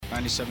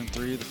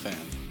97.3 The Fan.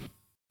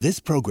 This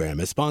program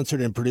is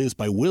sponsored and produced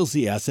by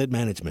Wilsey Asset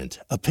Management.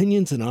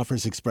 Opinions and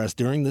offers expressed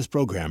during this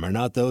program are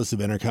not those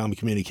of Intercom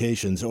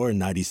Communications or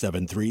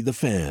 97.3 The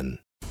Fan.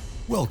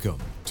 Welcome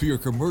to your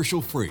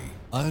commercial-free,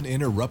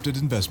 uninterrupted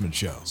investment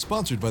show,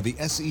 sponsored by the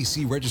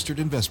SEC-registered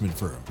investment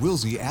firm,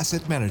 Wilsey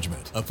Asset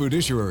Management, a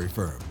fiduciary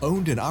firm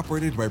owned and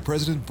operated by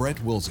President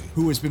Brent Wilsey,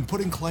 who has been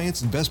putting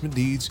clients' investment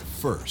needs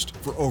first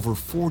for over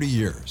 40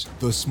 years.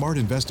 The Smart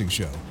Investing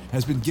Show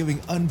has been giving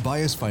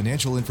unbiased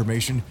financial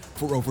information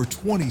for over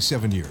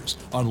 27 years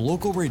on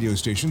local radio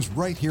stations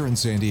right here in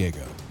San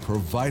Diego,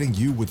 providing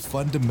you with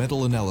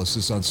fundamental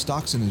analysis on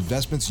stocks and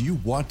investments you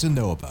want to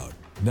know about.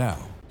 Now,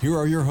 here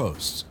are your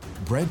hosts,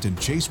 Brent and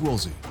Chase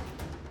Wilsey.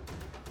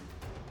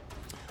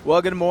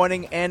 Well, good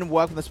morning and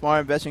welcome to the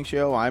Smart Investing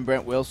Show. I'm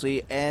Brent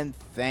Wilsey, and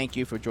thank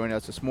you for joining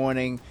us this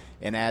morning.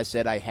 And as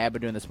said, I have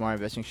been doing the Smart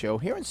Investing Show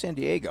here in San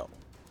Diego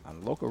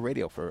on local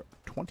radio for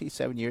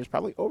 27 years,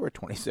 probably over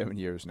 27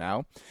 years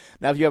now.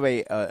 Now, if you have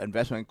a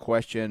investment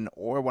question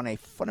or want a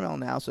fundamental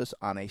analysis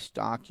on a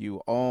stock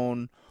you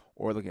own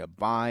or looking at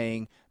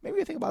buying, maybe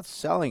you think about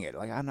selling it.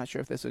 Like, I'm not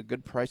sure if this is a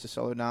good price to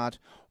sell or not,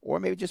 or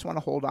maybe just want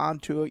to hold on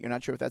to it. You're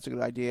not sure if that's a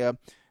good idea.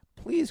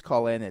 Please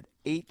call in at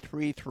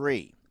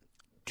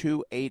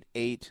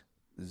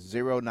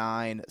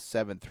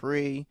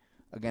 833-288-0973.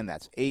 Again,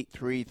 that's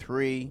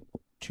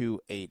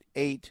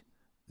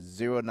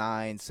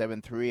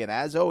 833-288-0973. And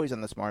as always on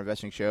the Smart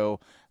Investing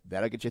Show,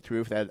 that'll get you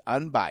through for that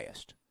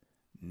unbiased,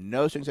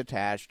 no strings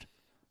attached,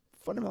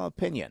 fundamental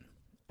opinion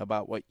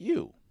about what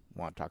you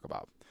want to talk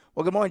about.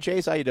 Well, good morning,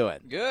 Chase. How you doing?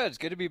 Good. It's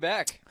good to be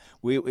back.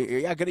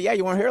 Yeah, good. Yeah,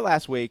 you weren't here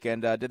last week,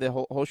 and did the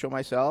whole show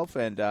myself.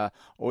 And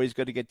always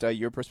good to get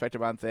your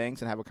perspective on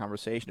things and have a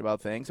conversation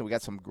about things. And we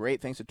got some great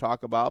things to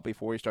talk about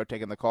before we start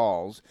taking the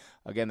calls.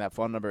 Again, that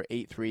phone number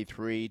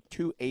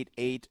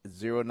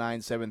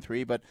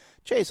 833-288-0973. But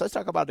Chase, let's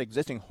talk about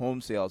existing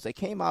home sales. They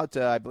came out,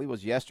 I believe, it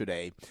was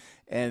yesterday,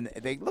 and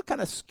they look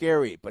kind of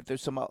scary. But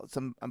there's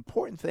some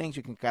important things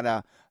you can kind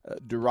of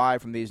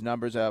derive from these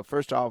numbers.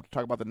 First off,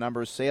 talk about the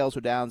numbers. Sales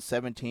were down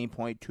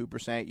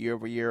 17.2% year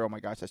over year. Oh my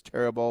gosh, that's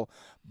terrible.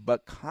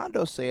 But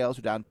condo sales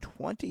were down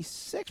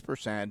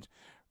 26%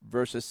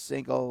 versus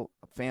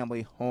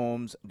single-family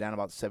homes down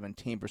about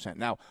 17%.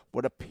 Now,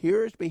 what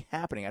appears to be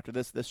happening after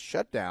this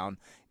shutdown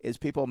is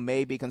people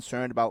may be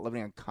concerned about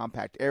living in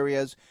compact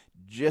areas,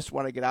 just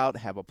want to get out,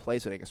 have a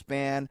place that they can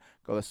expand,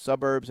 go to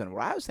suburbs. And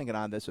what I was thinking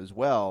on this as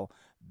well,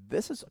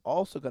 this is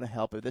also going to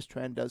help if this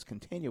trend does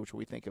continue, which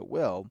we think it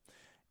will,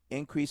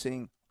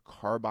 increasing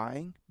car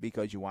buying,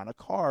 because you want a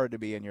car to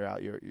be in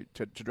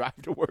to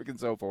drive to work and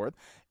so forth,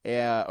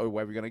 or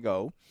wherever you're going to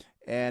go,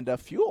 and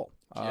fuel,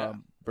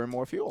 burn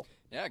more fuel.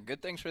 Yeah,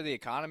 good things for the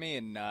economy.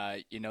 And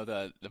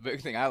the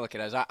big thing I look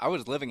at is I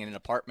was living in an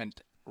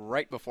apartment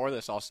right before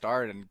this all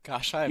started, and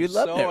gosh, I am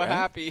so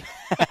happy.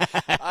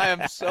 I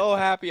am so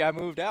happy I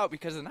moved out,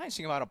 because the nice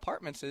thing about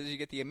apartments is you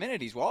get the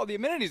amenities. Well, all the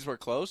amenities were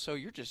closed, so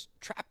you're just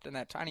trapped in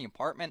that tiny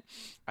apartment.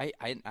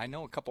 I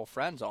know a couple of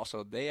friends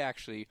also, they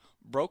actually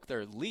broke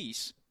their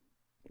lease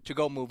to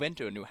go move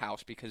into a new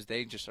house because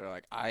they just are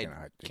like, I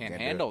can't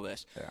handle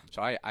this. Yeah.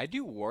 So I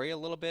do worry a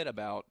little bit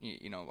about,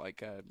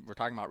 we're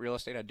talking about real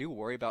estate. I do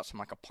worry about some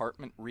like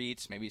apartment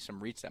REITs, maybe some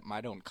REITs that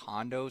might own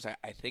condos.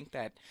 I think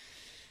that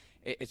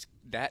it's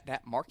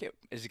that market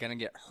is going to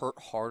get hurt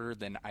harder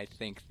than I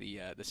think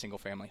the single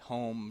family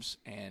homes,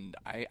 and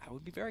I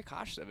would be very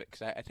cautious of it,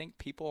 because I think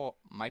people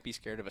might be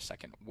scared of a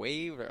second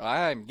wave, or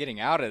I'm getting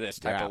out of this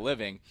type of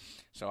living.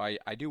 So I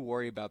do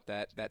worry about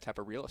that type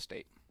of real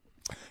estate.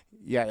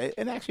 Yeah,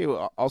 and actually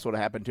also what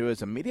happened too is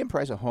the median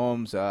price of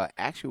homes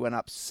actually went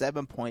up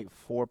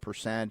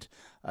 7.4%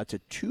 to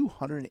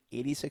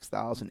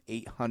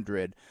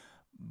 $286,800.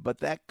 But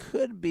that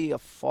could be a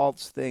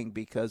false thing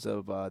because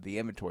of the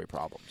inventory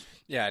problems.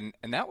 Yeah,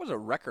 and that was a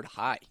record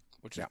high,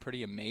 which is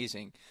pretty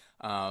amazing.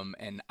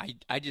 And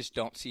I just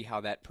don't see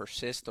how that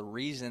persists. The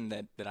reason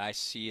that I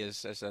see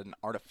as an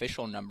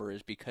artificial number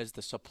is because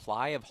the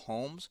supply of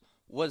homes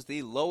was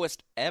the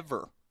lowest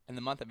ever in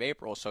the month of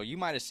April. So you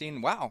might have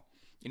seen, wow,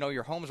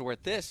 your home's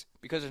worth this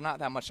because there's not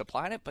that much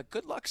supply in it, but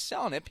good luck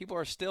selling it. People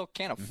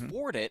can't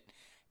afford it.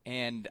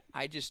 And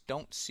I just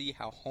don't see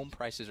how home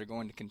prices are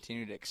going to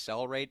continue to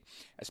accelerate,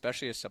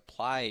 especially as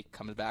supply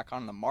comes back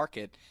on the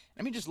market.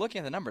 I mean, just looking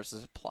at the numbers, the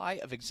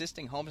supply of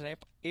existing homes in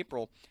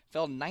April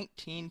fell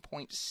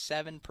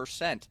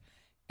 19.7%.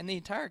 In the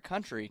entire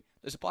country,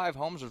 the supply of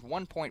homes was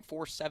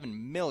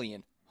 1.47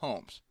 million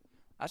homes.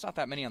 That's not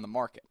that many on the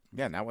market.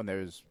 Yeah, not when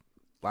there's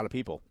a lot of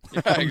people.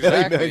 Yeah,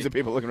 exactly. Millions of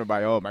people looking to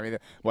buy a home. I mean,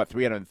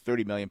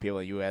 330 million people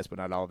in the U.S., but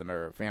not all of them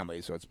are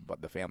families, so it's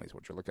the families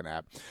what you're looking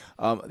at.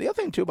 The other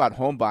thing, too, about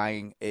home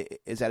buying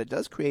is that it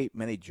does create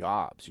many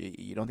jobs.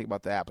 You don't think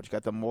about that, but you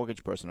got the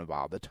mortgage person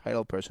involved, the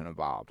title person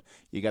involved.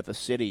 You got the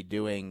city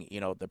doing,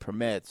 the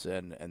permits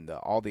and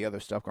all the other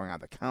stuff going on.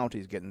 The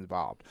county's getting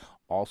involved.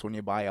 Also, when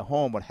you buy a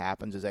home, what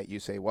happens is that you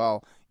say,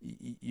 well,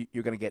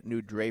 you're going to get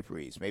new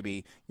draperies,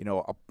 maybe,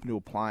 new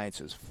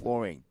appliances,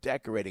 flooring,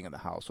 decorating in the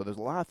house. So there's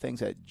a lot of things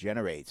that it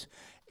generates.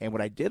 And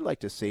what I did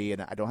like to see,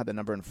 and I don't have the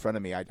number in front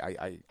of me,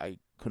 I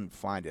couldn't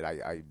find it.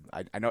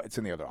 I know it's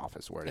in the other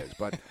office where it is,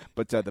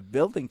 but the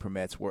building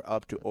permits were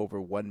up to over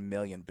 1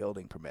 million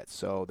building permits.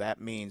 So that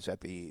means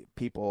that the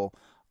people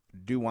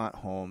do want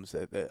homes.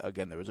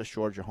 Again, there is a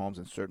shortage of homes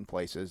in certain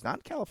places, not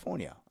in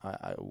California.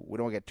 We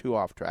don't get too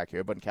off track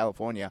here, but in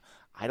California,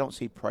 I don't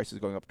see prices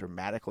going up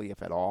dramatically,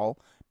 if at all,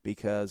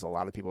 because a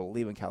lot of people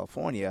leaving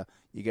California.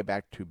 You get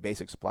back to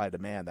basic supply and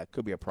demand. That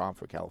could be a problem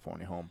for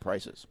California home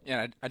prices.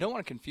 Yeah, I don't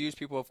want to confuse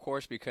people, of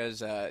course,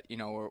 because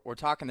we're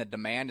talking the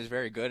demand is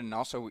very good, and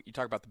also you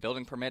talk about the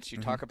building permits, you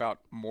talk about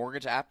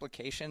mortgage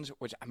applications,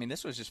 which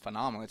this was just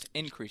phenomenal. It's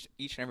increased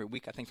each and every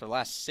week. I think for the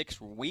last 6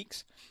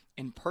 weeks,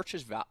 in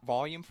purchase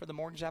volume for the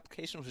mortgage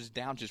applications was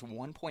down just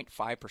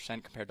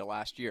 1.5% compared to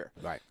last year.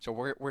 Right. So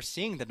we're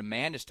seeing the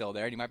demand is still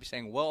there. And you might be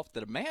saying, well, if the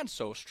demand's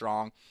so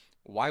strong,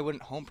 why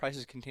wouldn't home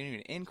prices continue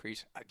to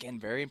increase? Again,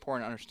 very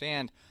important to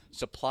understand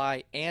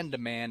supply and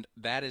demand.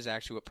 That is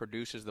actually what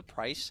produces the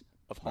price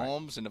of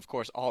homes and, of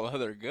course, all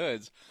other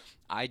goods.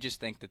 I just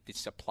think that the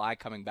supply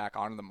coming back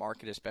onto the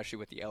market, especially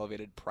with the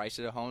elevated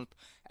prices of homes,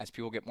 as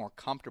people get more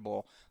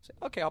comfortable, say,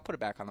 okay, I'll put it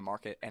back on the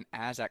market. And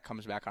as that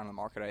comes back on the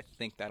market, I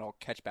think that'll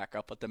catch back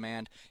up with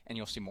demand, and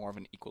you'll see more of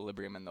an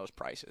equilibrium in those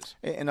prices.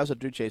 And also,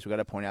 too, Chase, we've got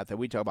to point out that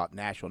we talk about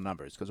national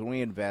numbers, because when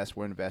we invest,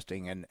 we're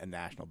investing in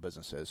national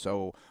businesses.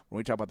 So when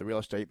we talk about the real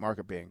estate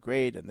market being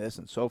great and this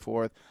and so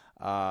forth,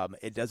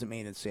 it doesn't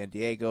mean in San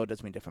Diego, it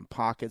doesn't mean different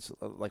pockets.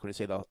 Like when you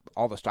say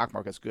all the stock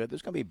market's good,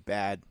 there's going to be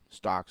bad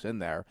stocks in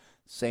there.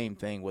 Same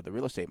thing with the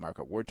real estate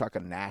market. We're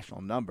talking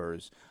national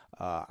numbers.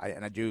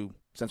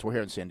 Since we're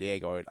here in San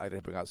Diego, I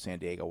bring out San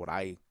Diego, what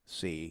I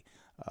see,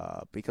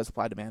 because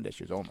supply-demand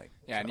issues only.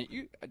 Yeah, so. And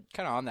you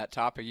kind of on that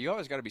topic, you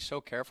always got to be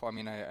so careful.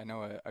 I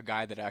know a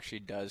guy that actually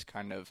does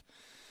kind of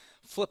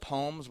flip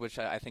homes, which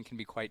I think can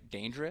be quite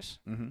dangerous.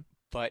 Mm-hmm.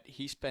 But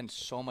he spends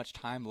so much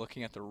time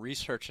looking at the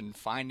research and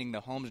finding the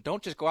homes.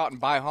 Don't just go out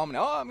and buy a home and,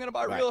 I'm going to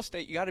buy real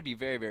estate. You got to be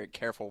very, very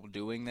careful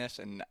doing this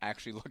and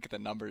actually look at the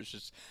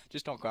numbers.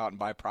 Just don't go out and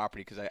buy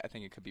property, because I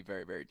think it could be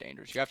very, very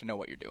dangerous. You have to know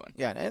what you're doing.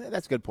 Yeah, and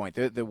that's a good point.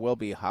 There will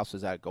be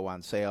houses that go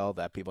on sale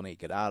that people need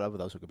to get out of.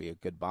 Those could be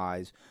good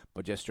buys.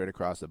 But just straight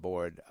across the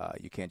board,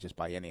 you can't just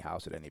buy any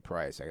house at any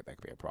price. That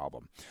could be a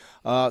problem.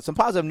 Some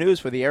positive news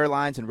for the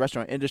airlines and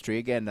restaurant industry.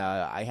 Again,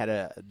 I had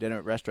a dinner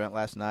at a restaurant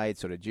last night,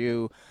 so did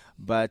you.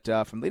 But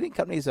from leading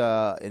companies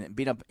in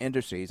beat-up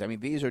industries,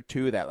 these are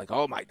two that,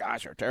 oh, my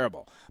gosh, are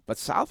terrible. But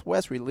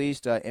Southwest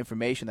released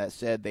information that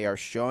said they are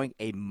showing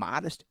a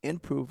modest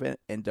improvement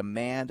in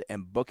demand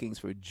and bookings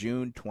for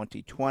June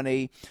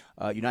 2020.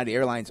 United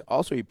Airlines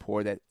also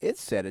reported that it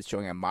said it's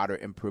showing a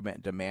moderate improvement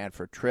in demand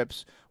for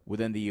trips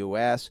within the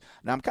U.S.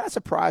 Now, I'm kind of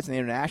surprised in the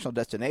international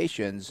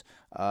destinations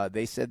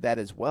they said that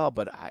as well.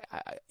 But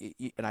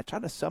I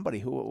talked to somebody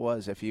who it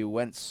was. If you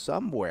went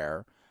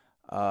somewhere,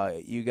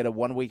 you get a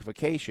 1-week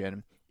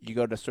vacation, you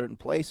go to certain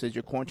places,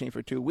 you're quarantined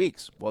for 2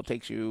 weeks. Well, it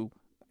takes you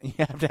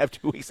have to have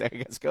 2 weeks, I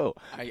guess, go.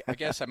 I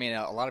guess, a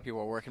lot of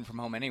people are working from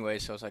home anyway,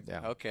 so it's like,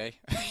 okay.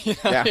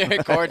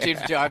 Quarantined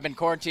for 2. I've been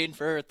quarantined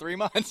for 3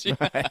 months.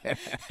 Right.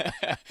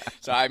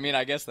 So,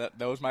 I guess that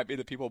those might be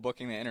the people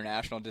booking the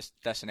international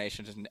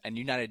destinations. And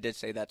United did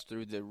say that's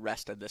through the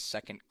rest of the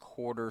second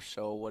quarter.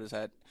 So what is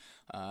that,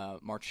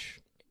 March,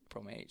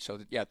 May. So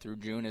through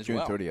June as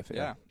well. June 30th.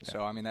 Yeah.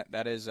 So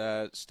that is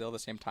still the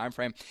same time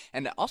frame.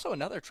 And also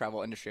another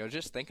travel industry I was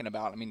just thinking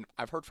about.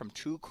 I've heard from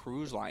 2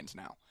 cruise lines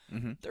now.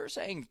 Mm-hmm. They're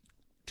saying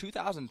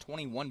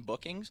 2021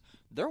 bookings,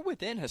 they're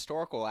within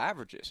historical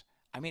averages.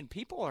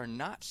 People are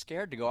not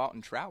scared to go out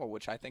and travel,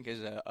 which I think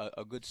is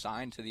a good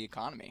sign to the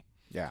economy.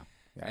 Yeah.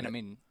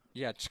 And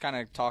just kind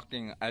of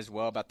talking as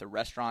well about the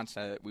restaurants.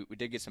 We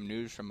did get some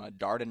news from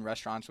Darden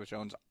Restaurants, which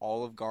owns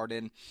Olive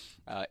Garden.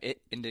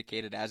 It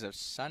indicated as of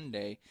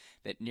Sunday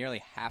that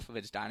nearly half of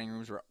its dining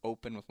rooms were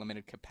open with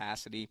limited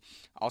capacity.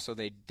 Also,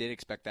 they did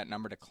expect that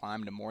number to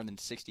climb to more than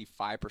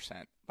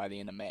 65% by the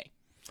end of May.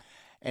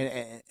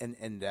 And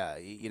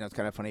it's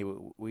kind of funny.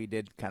 We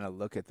did kind of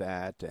look at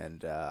that,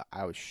 and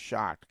I was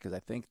shocked because I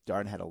think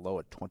Darden had a low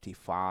at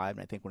 25,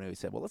 and I think when we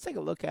said, well, let's take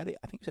a look at it,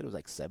 I think we said it was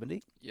like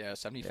 70. Yeah,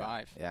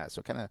 75. Yeah,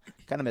 so kind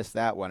of missed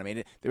that one.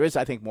 There is,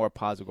 I think, more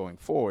positive going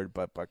forward,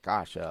 but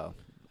gosh,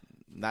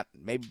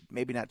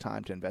 maybe not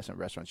time to invest in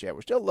restaurants yet.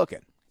 We're still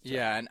looking. So.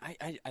 Yeah, and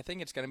I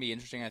think it's going to be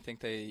interesting. I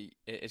think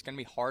it's going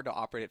to be hard to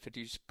operate at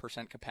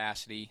 50%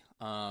 capacity,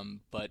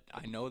 but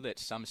I know that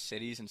some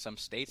cities and some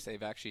states,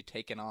 they've actually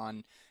taken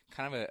on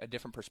kind of a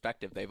different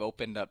perspective. They've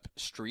opened up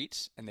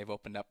streets and they've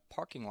opened up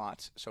parking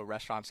lots so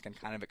restaurants can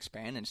kind of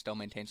expand and still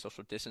maintain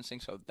social distancing,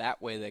 so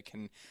that way they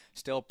can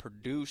still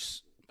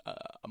produce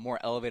a more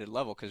elevated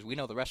level, because we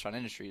know the restaurant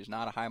industry is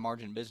not a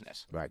high-margin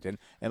business. Right, and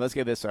let's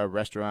give this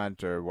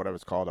restaurant or whatever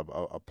it's called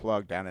a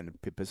plug down in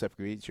Pacific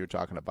Beach. You were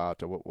talking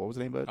about, what was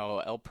the name of it? Oh,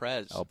 El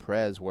Prez. El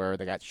Prez, where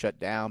they got shut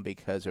down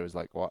because there was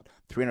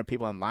 300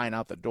 people in line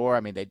out the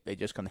door. They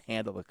just couldn't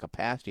handle the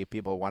capacity of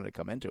people who wanted to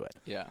come into it.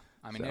 Yeah.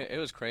 I mean, it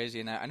was crazy.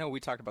 And I know we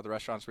talked about the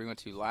restaurants we went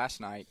to last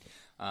night.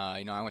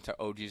 I went to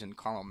OG's in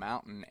Carmel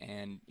Mountain,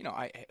 and,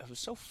 it was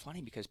so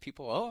funny because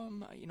people,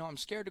 I'm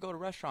scared to go to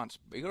restaurants.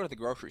 But you go to the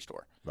grocery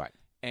store. Right.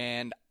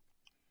 And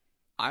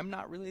I'm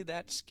not really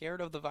that scared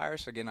of the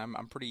virus. Again, I'm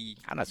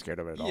not scared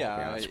of it at all.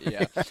 Yeah.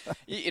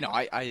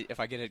 If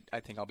I get it,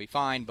 I think I'll be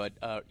fine. But,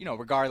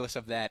 regardless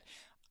of that,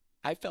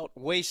 I felt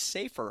way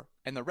safer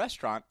in the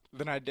restaurant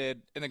than I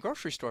did in the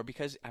grocery store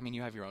because,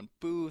 you have your own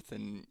booth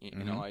and,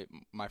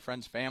 my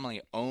friend's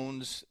family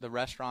owns the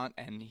restaurant,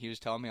 and he was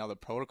telling me all the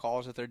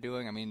protocols that they're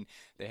doing.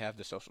 They have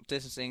the social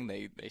distancing.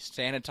 They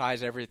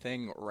sanitize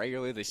everything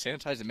regularly. They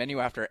sanitize the menu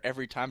after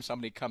every time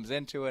somebody comes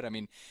into it.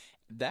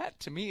 That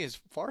to me is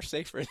far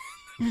safer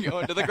than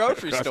going to the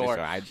grocery store,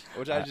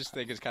 which I just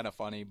think is kind of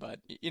funny. But,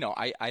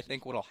 I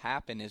think what will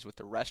happen is with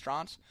the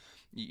restaurants,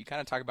 you kind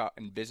of talk about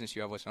in business,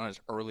 you have what's known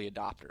as early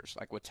adopters,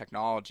 like with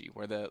technology,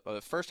 where the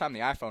first time the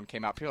iPhone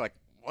came out, people are like,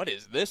 what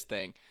is this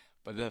thing?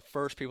 But the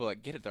first people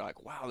that get it, they're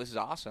like, wow, this is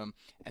awesome.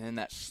 And then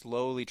that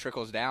slowly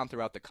trickles down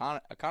throughout the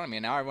economy,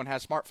 and now everyone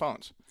has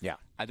smartphones. Yeah.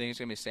 I think it's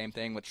going to be the same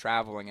thing with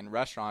traveling and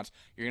restaurants.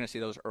 You're going to see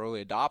those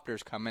early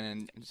adopters come in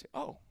and say,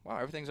 oh, wow,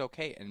 everything's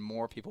okay. And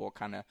more people will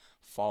kind of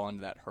fall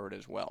into that herd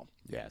as well.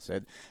 Yes,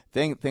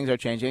 things are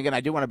changing. Again,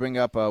 I do want to bring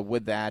up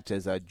with that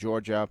is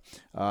Georgia,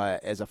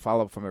 as a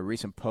follow-up from a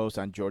recent post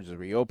on Georgia's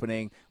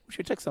reopening.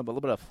 We took a little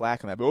bit of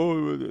flack on that. But,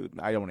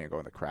 I don't want to go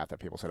into the crap that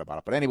people said about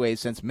it. But anyway,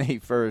 since May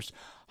 1st,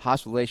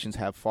 hospitalizations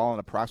have fallen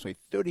approximately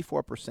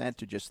 34%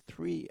 to just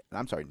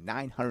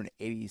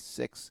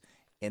 986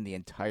 in the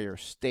entire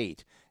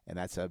state. And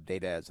that's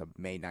data as of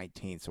May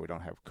 19th, so we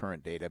don't have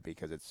current data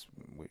because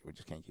we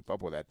just can't keep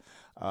up with it.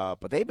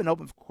 But they've been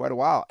open for quite a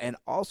while. And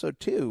also,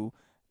 too,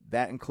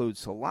 that includes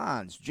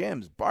salons,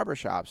 gyms,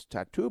 barbershops,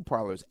 tattoo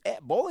parlors,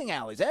 bowling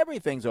alleys.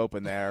 Everything's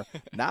open there,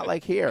 not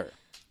like here.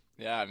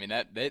 Yeah,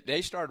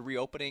 they started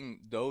reopening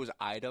those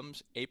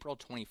items April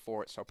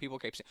 24th. So people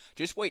kept saying,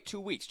 just wait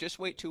 2 weeks, just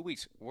wait 2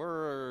 weeks.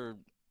 We're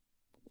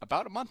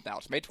about a month now.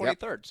 It's May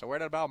 23rd, yep. So we're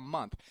at about a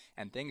month,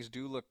 and things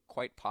do look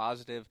quite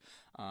positive.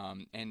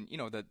 And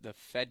the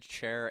Fed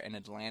chair in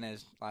Atlanta,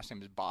 his last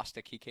name is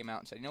Bostic. He came out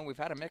and said, we've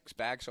had a mixed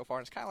bag so far.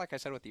 And it's kind of like I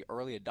said with the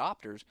early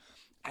adopters.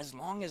 As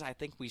long as I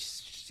think we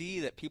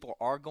see that people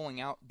are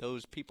going out,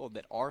 those people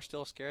that are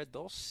still scared,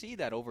 they'll see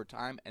that over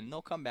time, and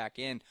they'll come back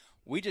in.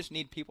 We just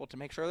need people to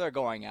make sure they're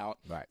going out,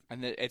 right?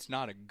 And that it's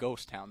not a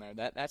ghost town there.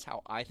 That's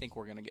how I think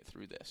we're going to get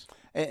through this.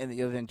 And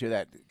the other thing, too,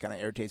 that kind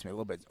of irritates me a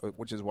little bit,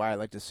 which is why I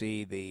like to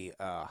see the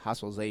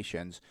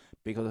hospitalizations,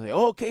 because they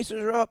say, cases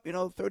are up,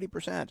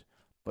 30%.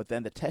 But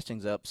then the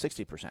testing's up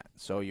 60%.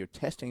 So you're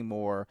testing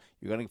more.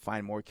 You're going to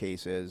find more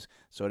cases.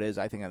 So it is,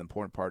 I think, an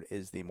important part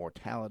is the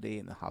mortality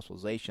and the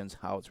hospitalizations,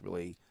 how it's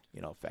really,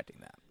 affecting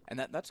that. And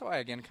that's why,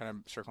 again, kind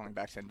of circling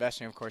back to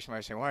investing, of course, you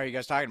might say, why are you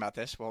guys talking about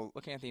this? Well,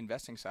 looking at the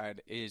investing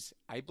side is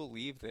I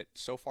believe that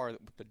so far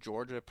with the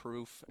Georgia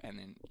proof and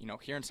then,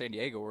 here in San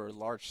Diego, we're a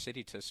large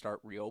city to start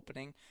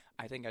reopening.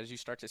 I think as you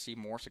start to see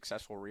more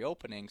successful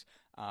reopenings,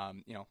 I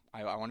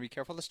want to be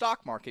careful of the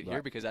stock market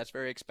here because that's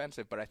very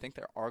expensive. But I think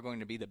there are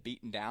going to be the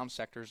beaten down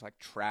sectors like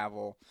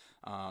travel,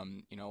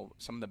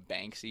 some of the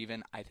banks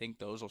even. I think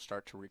those will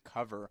start to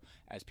recover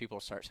as people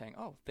start saying,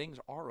 oh, things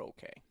are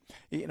okay.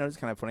 It's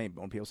kind of funny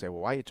when people say,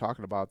 well, why are you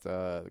talking about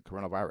the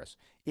coronavirus?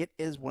 It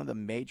is one of the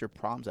major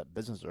problems that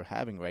businesses are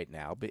having right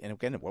now. And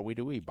again, what we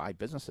do, we buy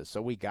businesses.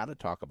 So we got to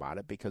talk about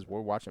it because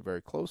we're watching it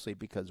very closely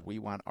because we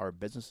want our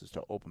businesses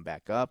to open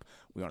back up.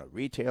 We own a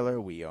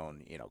retailer. We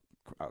own,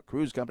 a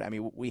cruise company.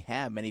 We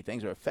have many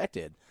things that are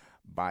affected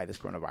by this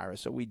coronavirus.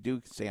 So we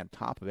do stay on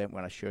top of it. We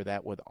want to share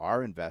that with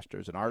our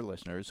investors and our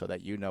listeners so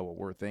that you know what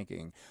we're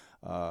thinking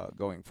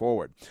going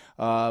forward.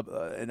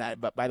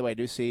 But by the way, I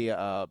do see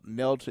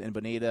Milt in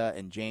Bonita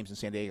and James in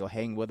San Diego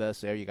hanging with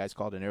us there. You guys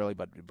called in early,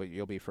 but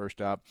you'll be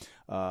first up.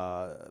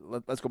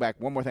 Let's go back.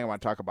 One more thing I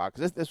want to talk about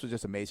because this was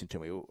just amazing to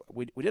me.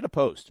 We did a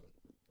post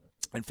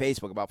on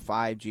Facebook about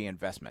 5G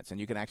investments, and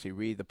you can actually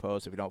read the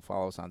post if you don't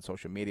follow us on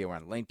social media. We're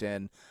on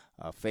LinkedIn,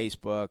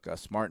 Facebook,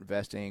 Smart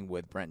Investing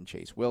with Brent and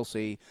Chase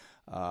Wilsey.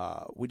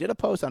 We did a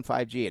post on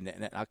 5G,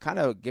 and I'll kind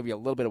of give you a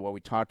little bit of what we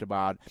talked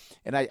about.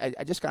 And I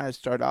just kind of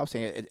started off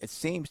saying it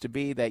seems to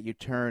be that you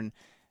turn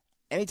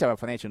any type of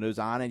financial news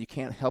on, and you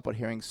can't help but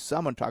hearing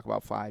someone talk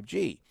about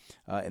 5G.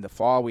 In the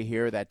fall, we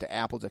hear that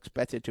Apple's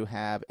expected to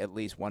have at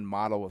least one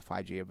model with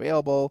 5G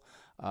available.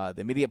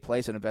 The immediate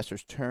place that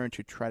investors turn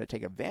to try to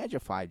take advantage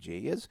of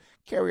 5G is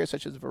carriers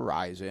such as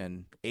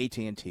Verizon,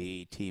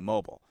 AT&T,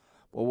 T-Mobile.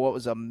 Well, what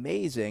was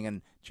amazing,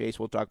 and Chase,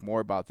 we'll talk more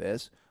about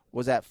this,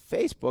 was that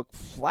Facebook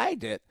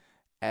flagged it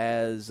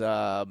as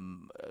not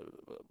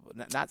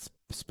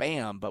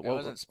spam, but it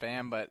wasn't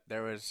spam, but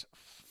there was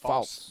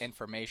false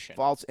information.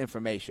 False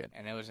information,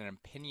 and it was an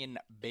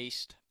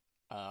opinion-based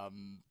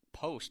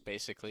post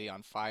basically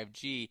on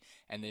 5G,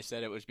 and they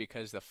said it was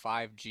because the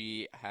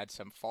 5G had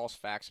some false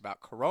facts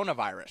about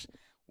coronavirus,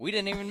 We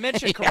didn't even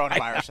mention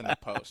coronavirus in the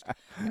post.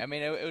 I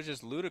mean, it was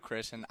just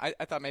ludicrous, and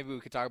I thought maybe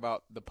we could talk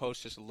about the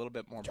post just a little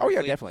bit more briefly. Oh,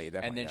 yeah, definitely.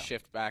 And then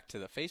shift back to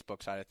the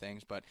Facebook side of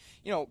things. But,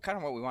 kind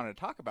of what we wanted to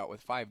talk about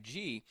with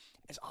 5G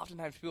is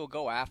oftentimes people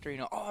go after,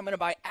 I'm going to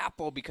buy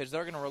Apple because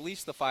they're going to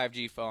release the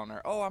 5G phone,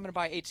 or, I'm going to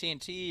buy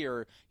AT&T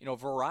or,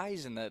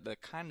 Verizon, the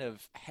kind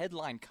of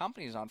headline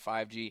companies on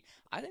 5G.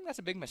 I think that's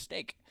a big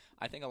mistake.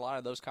 I think a lot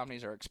of those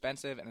companies are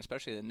expensive, and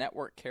especially the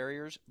network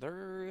carriers,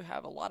 they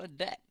have a lot of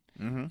debt.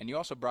 Mm-hmm. And you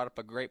also brought up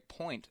a great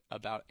point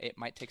about it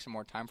might take some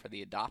more time for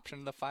the adoption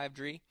of the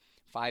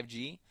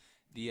 5G.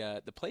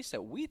 The place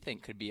that we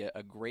think could be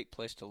a great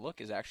place to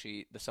look is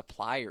actually the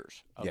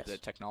suppliers of the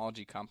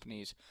technology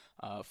companies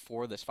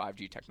for this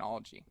 5G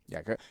technology.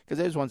 Yeah, because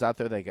there's ones out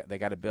there, they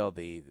got to build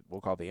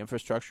we'll call it the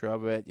infrastructure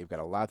of it. You've got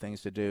a lot of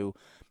things to do.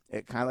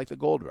 It kind of like the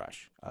gold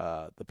rush.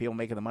 The people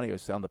making the money are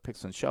selling the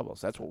picks and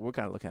shovels. That's what we're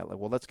kind of looking at. Like,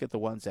 well, let's get the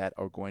ones that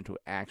are going to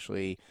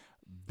actually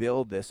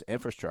build this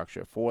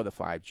infrastructure for the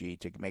 5G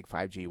to make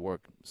 5G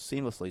work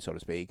seamlessly, so to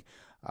speak.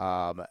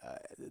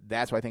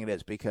 That's what I think it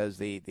is, because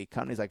the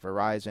companies like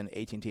Verizon,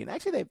 AT&T, and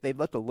actually they've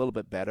looked a little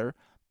bit better,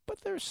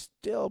 but they're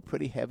still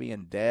pretty heavy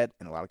in debt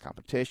and a lot of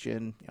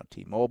competition.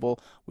 T-Mobile.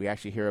 We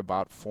actually hear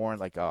about foreign,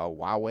 like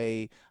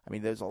Huawei. I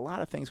mean, there's a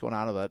lot of things going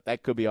on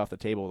that could be off the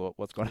table.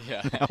 What's going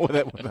on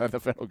with the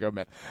federal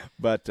government?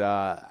 But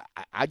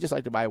I just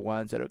like to buy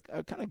ones that are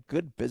kind of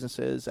good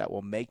businesses that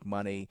will make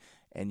money,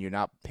 and you're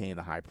not paying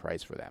the high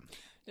price for them.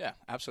 Yeah,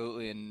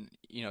 absolutely. And,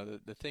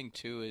 the thing,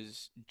 too,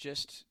 is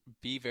just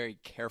be very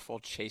careful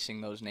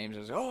chasing those names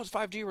as, it's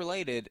 5G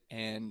related,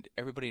 and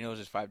everybody knows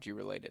it's 5G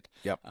related.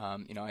 Yep.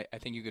 I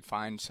think you could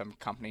find some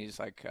companies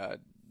like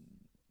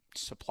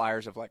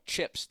suppliers of like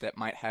chips that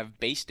might have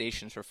base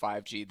stations for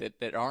 5G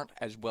that aren't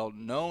as well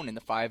known in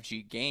the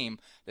 5G game,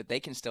 that they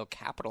can still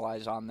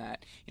capitalize on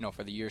that,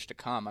 for the years to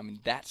come. I mean,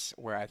 that's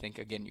where I think,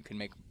 again, you can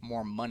make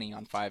more money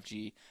on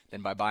 5G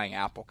than by buying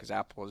Apple, because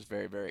Apple is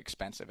very, very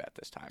expensive at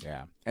this time.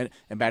 Yeah. And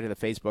back to the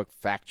Facebook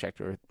fact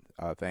checker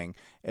thing,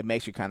 it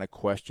makes you kind of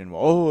question,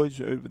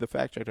 the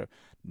fact checker.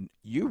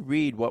 You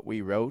read what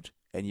we wrote,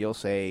 and you'll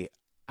say,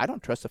 I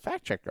don't trust the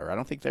fact checker. I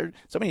don't think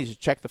somebody needs to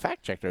check the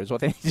fact checker is what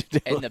they need to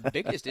do. And the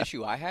biggest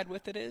issue I had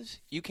with it is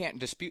you can't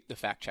dispute the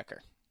fact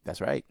checker. That's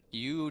right.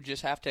 You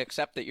just have to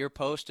accept that your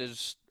post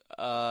is,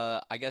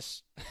 I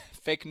guess,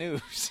 fake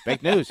news.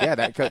 Fake news, yeah.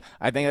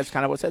 I think that's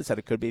kind of what it said.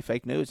 It could be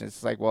fake news. And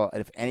it's like, well,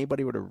 if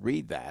anybody were to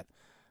read that,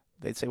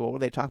 they'd say, well, what are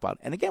they talking about?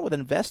 And again, with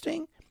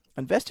investing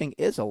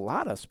is a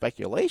lot of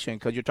speculation,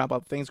 because you're talking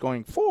about things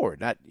going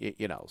forward, not,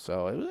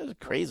 so it was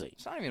crazy.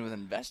 It's not even with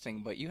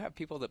investing, but you have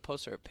people that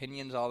post their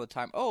opinions all the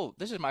time. Oh,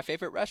 this is my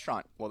favorite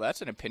restaurant. Well,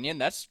 that's an opinion.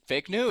 That's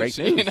fake news.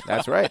 Fake news.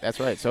 That's right.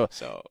 So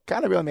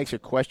kind of really makes you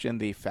question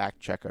the fact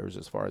checkers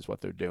as far as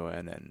what they're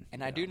doing.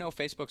 And I do know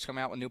Facebook's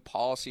coming out with new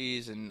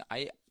policies, and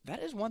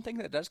that is one thing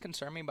that does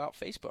concern me about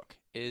Facebook,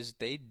 is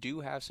they do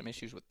have some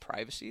issues with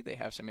privacy. They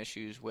have some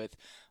issues with,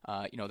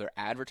 their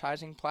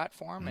advertising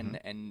platform, mm-hmm.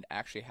 and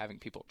actually having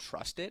people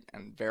trust it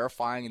and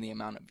verifying the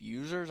amount of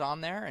users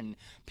on there. And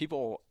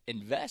people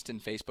invest in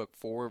Facebook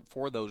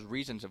for those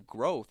reasons of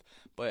growth.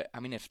 But, I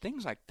mean, if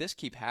things like this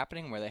keep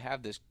happening, where they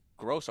have this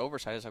gross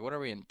oversight, it's like, what are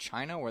we in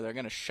China, where they're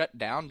going to shut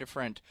down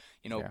different,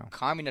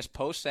 communist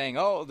posts saying,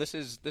 this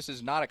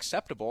is not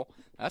acceptable?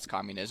 That's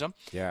communism.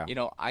 Yeah.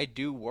 I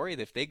do worry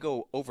that if they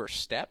go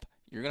overstep,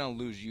 you're going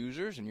to lose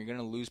users, and you're going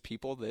to lose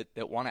people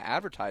that want to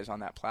advertise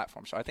on that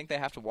platform. So I think they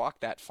have to walk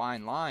that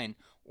fine line,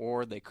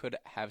 or they could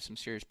have some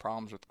serious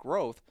problems with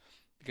growth.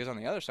 Because on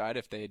the other side,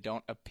 if they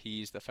don't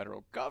appease the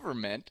federal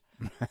government,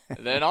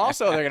 then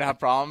also they're going to have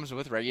problems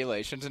with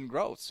regulations and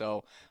growth.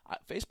 So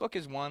Facebook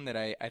is one that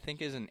I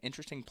think is an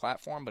interesting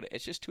platform, but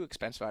it's just too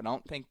expensive. I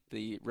don't think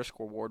the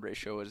risk-reward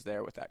ratio is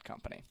there with that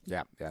company.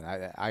 Yeah,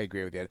 I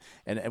agree with you.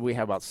 And we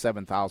have about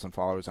 7,000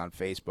 followers on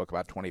Facebook,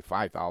 about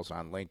 25,000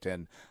 on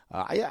LinkedIn.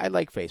 I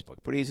like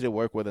Facebook. Pretty easy to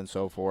work with and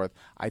so forth.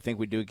 I think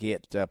we do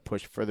get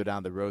pushed further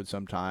down the road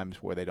sometimes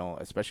where they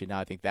don't, especially now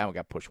I think that one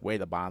got pushed way to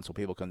the bottom so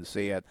people couldn't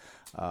see it.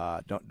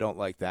 Don't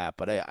like that.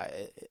 But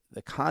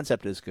the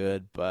concept is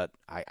good, but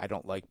I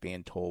don't like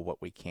being told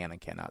what we can and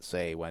cannot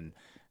say when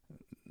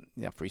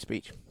free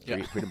speech,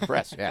 freedom of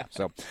press. Yeah.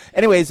 So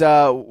anyways,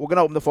 we're going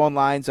to open the phone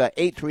lines,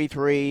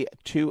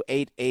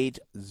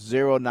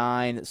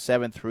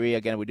 833-288-0973.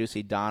 Again, we do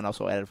see Don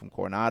also added from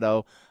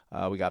Coronado.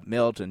 We got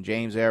Milt and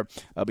James there.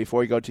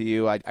 Before we go to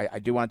you, I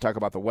do want to talk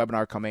about the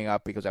webinar coming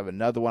up, because I have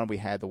another one. We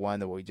had the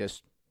one that we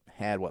just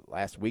had,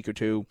 last week or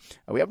two.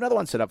 We have another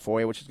one set up for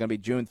you, which is going to be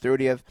June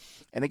 30th.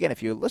 And again,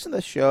 if you listen to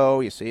the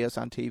show, you see us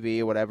on TV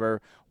or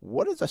whatever,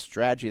 what is a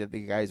strategy that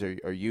the guys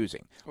are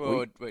using?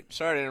 Wait,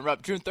 sorry to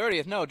interrupt. June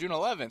 30th? No, June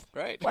 11th,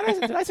 right?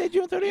 Did I say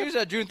June 30th? You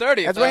said June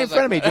 30th. That's right in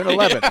front of me, June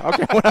 11th.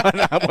 Okay,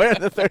 where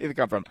did the 30th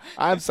come from?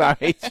 I'm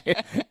sorry.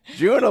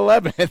 June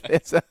 11th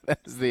is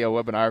the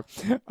webinar.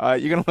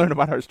 You're going to learn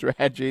about our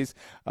strategies,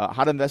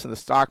 how to invest in the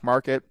stock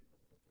market.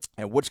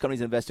 and which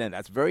companies invest in.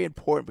 That's very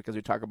important because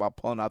we talk about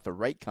pulling out the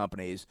right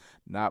companies,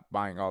 not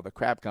buying all the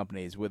crap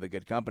companies with the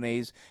good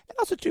companies. And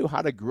also, too,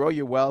 how to grow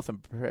your wealth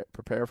and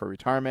prepare for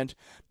retirement.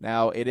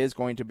 Now, it is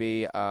going to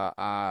be,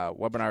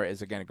 webinar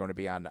is, again, going to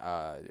be on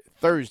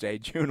Thursday,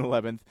 June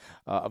 11th,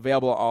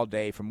 available all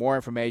day. For more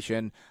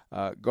information,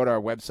 go to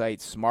our website,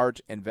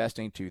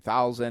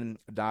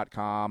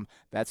 smartinvesting2000.com.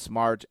 That's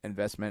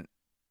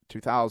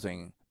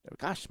smartinvestment2000.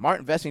 Gosh,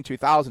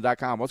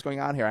 smartinvesting2000.com. What's going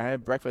on here? I haven't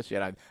had breakfast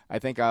yet. I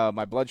think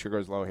my blood sugar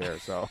is low here.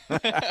 So,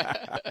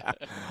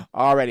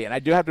 alrighty. And I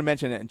do have to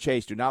mention it. And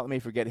Chase, do not let me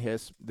forget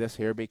this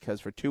here,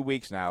 because for 2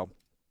 weeks now,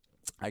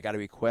 I got a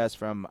request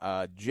from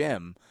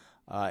Jim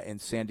in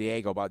San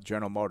Diego about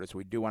General Motors.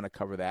 We do want to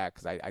cover that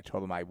because I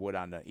told him I would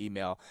on the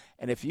email.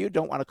 And if you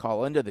don't want to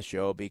call into the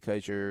show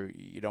because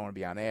you don't want to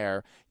be on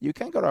air, you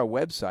can go to our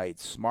website,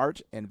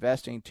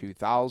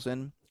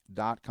 smartinvesting2000.com.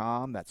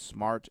 That's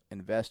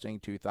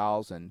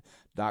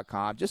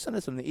smartinvesting2000.com. Just send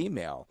us an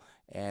email,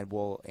 and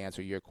we'll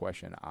answer your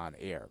question on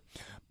air.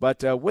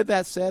 But with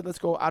that said, let's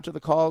go out to the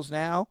calls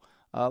now.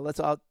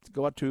 Let's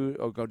go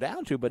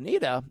down to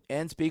Bonita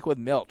and speak with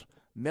Milt.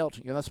 Milt,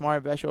 you're the Smart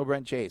Investor over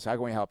at Chase. How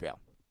can we help you?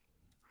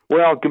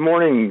 Well, good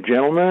morning,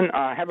 gentlemen.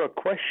 I have a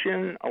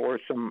question or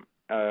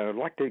I'd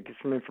like to get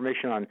some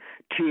information on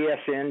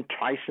TSN,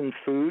 Tyson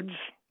Foods.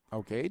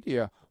 Okay. Do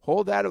you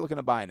hold that or looking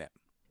to buy it?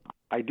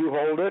 I do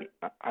hold it.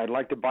 I'd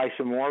like to buy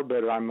some more,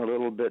 but I'm a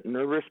little bit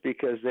nervous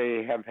because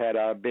they have had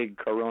a big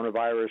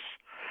coronavirus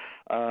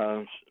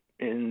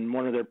in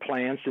one of their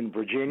plants in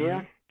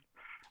Virginia,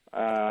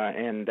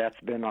 and that's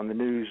been on the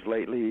news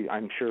lately.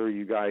 I'm sure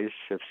you guys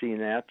have seen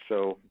that,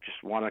 so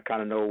just want to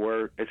kind of know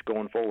where it's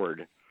going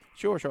forward.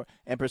 Sure.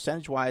 And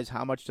percentage-wise,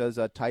 how much does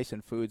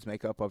Tyson Foods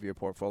make up of your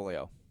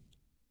portfolio?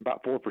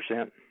 About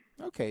 4%.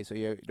 Okay, so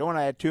you don't want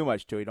to add too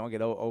much to it. You don't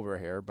get over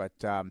here. But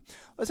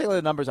let's take a look at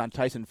the numbers on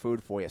Tyson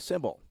Food for you.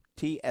 Symbol,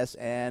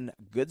 TSN,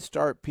 good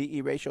start,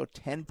 PE ratio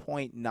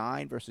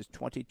 10.9 versus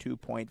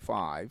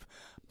 22.5.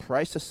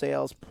 Price to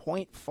sales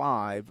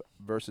 0.5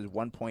 versus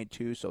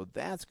 1.2, so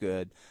that's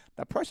good.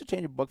 Now, price to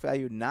change of book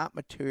value, not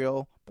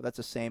material, but that's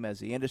the same as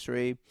the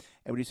industry.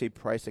 And when you say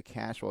price to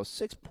cash flow,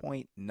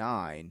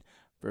 6.9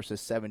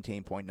 versus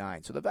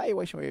 17.9. So the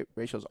valuation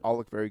ratios all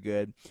look very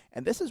good.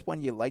 And this is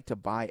when you like to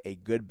buy a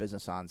good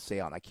business on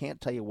sale. And I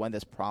can't tell you when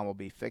this problem will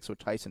be fixed with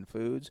Tyson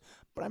Foods,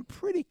 but I'm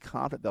pretty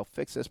confident they'll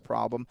fix this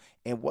problem.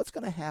 And what's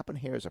going to happen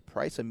here is the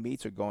price of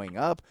meats are going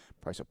up,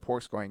 price of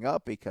pork's going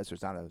up because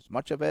there's not as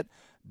much of it.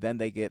 Then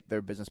they get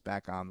their business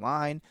back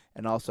online,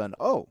 and all of a sudden,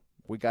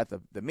 we got the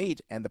meat,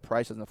 and the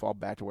price doesn't fall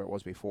back to where it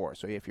was before.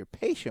 So if you're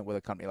patient with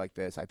a company like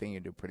this, I think you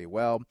do pretty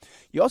well.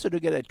 You also do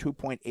get a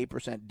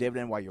 2.8%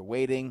 dividend while you're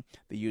waiting.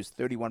 They use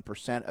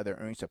 31% of their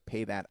earnings to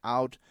pay that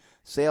out.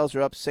 Sales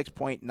are up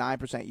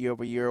 6.9% year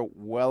over year,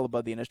 well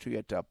above the industry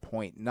at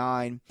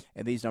 0.9.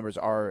 And these numbers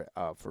are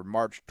for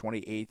March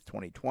 28th,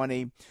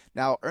 2020.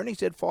 Now, earnings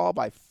did fall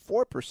by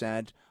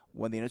 4%.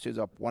 When the industry is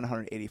up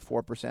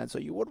 184%. So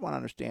you would want to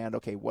understand,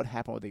 okay, what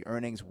happened with the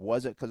earnings?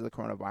 Was it because of the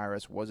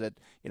coronavirus? Was it,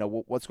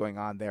 what's going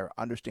on there?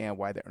 Understand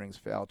why the earnings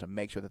fell to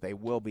make sure that they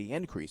will be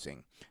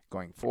increasing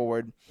going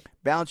forward.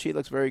 Balance sheet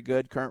looks very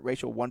good. Current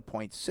ratio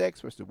 1.6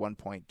 versus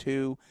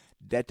 1.2.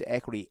 Debt to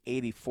equity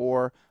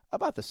 84,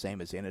 about the same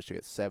as the industry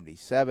at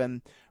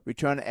 77.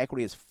 Return on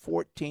equity is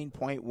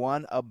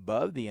 14.1,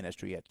 above the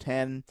industry at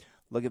 10.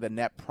 Look at the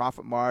net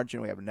profit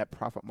margin. We have a net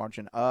profit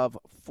margin of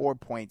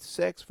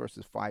 4.6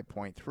 versus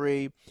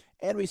 5.3.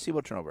 And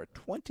receivable turnover,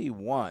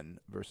 21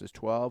 versus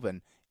 12.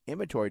 And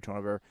inventory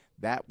turnover,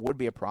 that would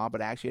be a problem,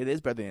 but actually it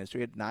is better than the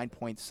industry at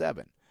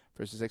 9.7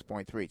 versus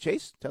 6.3.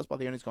 Chase, tell us about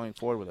the earnings going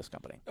forward with this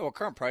company. Well,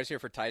 current price here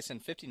for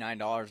Tyson,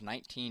 $59.19.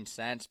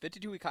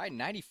 52-week high,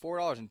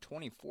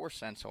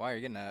 $94.24. So you're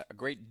getting a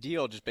great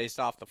deal just based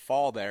off the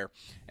fall there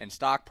in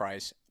stock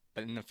price.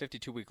 But in the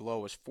 52-week low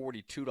was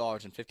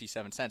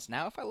 $42.57.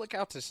 Now, if I look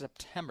out to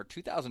September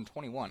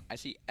 2021, I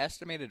see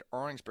estimated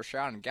earnings per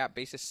share on a GAAP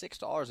basis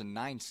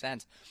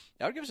 $6.09.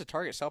 That would give us a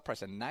target sell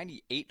price of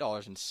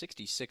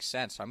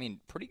 $98.66. So,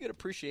 pretty good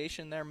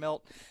appreciation there,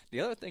 Milt.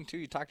 The other thing, too,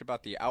 you talked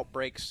about the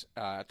outbreaks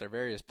at their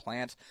various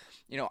plants.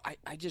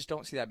 I just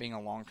don't see that being a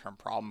long-term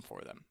problem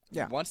for them.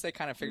 Yeah. Once they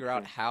kind of figure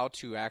out how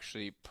to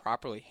actually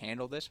properly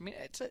handle this,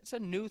 it's a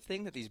new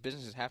thing that these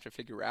businesses have to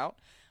figure out.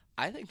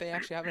 I think they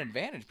actually have an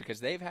advantage because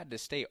they've had to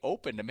stay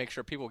open to make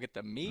sure people get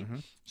the meat. Mm-hmm.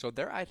 So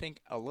they're, I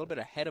think, a little bit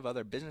ahead of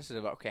other businesses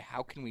about, okay,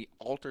 how can we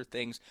alter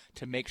things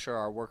to make sure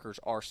our workers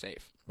are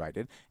safe? Right.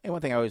 And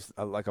one thing I always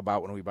like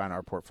about when we buy in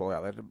our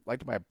portfolio, I like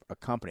to buy a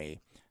company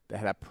that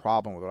had a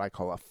problem with what I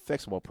call a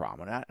fixable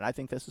problem. And I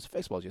think this is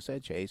fixable, as you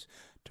said, Chase,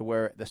 to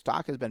where the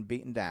stock has been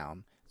beaten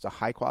down. It's a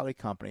high-quality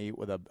company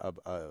with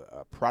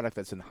a product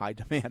that's in high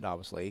demand,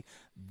 obviously.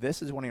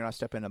 This is when you're going to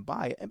step in and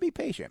buy it and be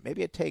patient.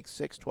 Maybe it takes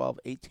 6, 12,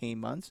 18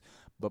 months,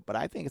 but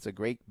I think it's a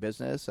great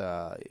business.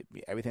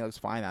 Everything looks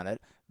fine on it.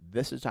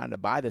 This is time to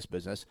buy this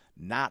business,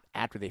 not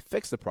after they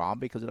fix the problem,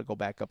 because it'll go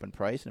back up in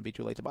price and it'll be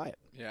too late to buy it.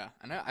 Yeah,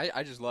 and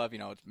I just love,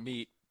 it's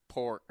meat,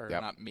 pork, or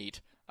not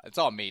meat. It's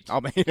all meat.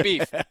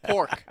 Beef,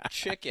 pork,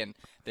 chicken.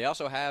 They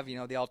also have,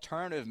 the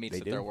alternative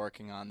meats they're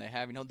working on. They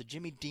have, the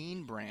Jimmy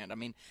Dean brand. I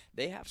mean,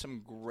 they have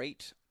some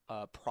great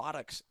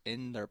products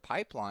in their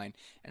pipeline,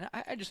 and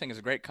I just think it's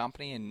a great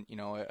company and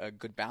a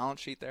good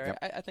balance sheet there.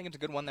 Yep. I think it's a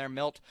good one there,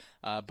 Milt.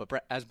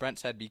 But as Brent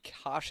said, be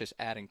cautious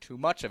adding too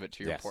much of it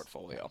to your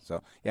portfolio.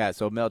 So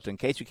Milt, in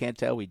case you can't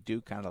tell, we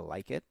do kind of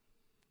like it.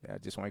 Yeah,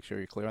 just want to make sure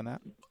you're clear on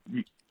that.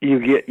 You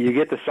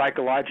get the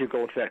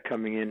psychological effect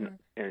coming in,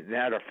 and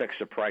that affects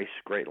the price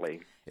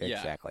greatly. Yeah.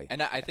 Exactly.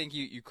 And I think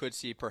you could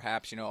see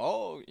perhaps,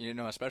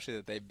 especially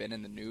that they've been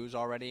in the news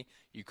already,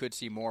 you could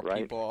see more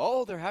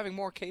people, they're having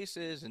more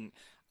cases.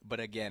 But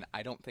again,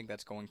 I don't think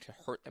that's going to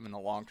hurt them in the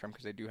long term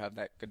because they do have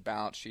that good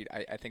balance sheet.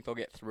 I think they'll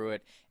get through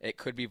it. It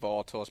could be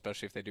volatile,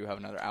 especially if they do have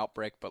another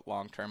outbreak, but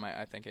long term,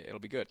 I think it'll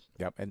be good.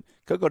 Yep, and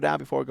could go down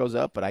before it goes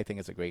up, but I think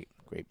it's a great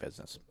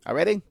business. All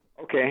righty?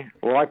 Okay.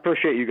 Well, I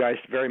appreciate you guys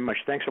very much.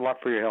 Thanks a lot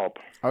for your help.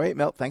 All right,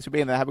 Milt. Thanks for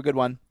being there. Have a good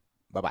one.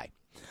 Bye-bye.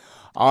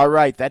 All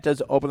right, that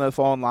does open the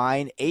phone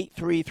line,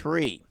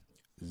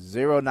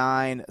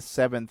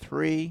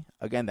 833-0973.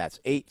 Again, that's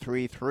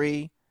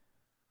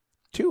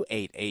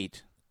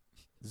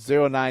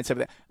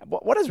 833-288-0973.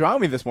 What is wrong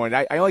with me this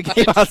morning? I only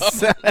came out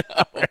 7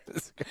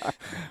 hours.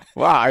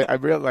 Wow, I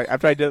really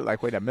after I did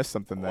it, wait, I missed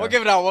something there. We'll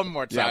give it out one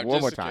more time. Yeah,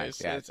 one more time.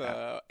 Yeah, it's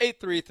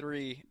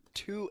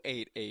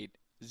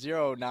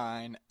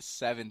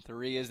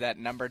 833-288-0973 is that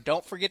number.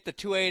 Don't forget the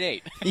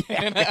 288.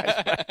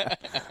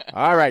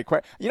 All right.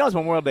 It's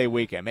Memorial Day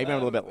weekend. Maybe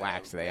I'm a little bit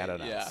lax today. I don't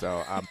know. Yeah.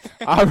 So,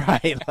 all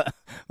right.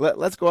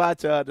 Let's go out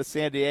to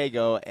San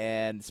Diego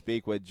and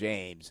speak with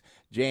James.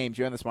 James,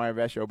 you're on the Smart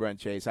Invest Show, Brent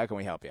Chase. How can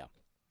we help you?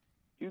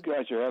 You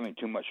guys are having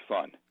too much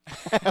fun.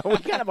 We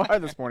kind of are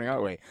this morning,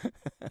 aren't we?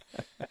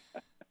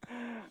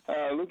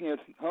 Looking at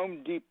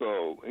Home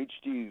Depot,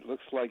 HD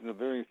looks like a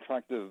very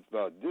attractive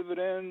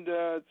dividend.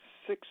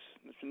 6,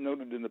 it's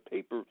noted in the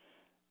paper.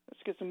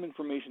 Let's get some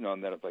information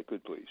on that if I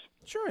could, please.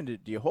 Sure. And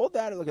do you hold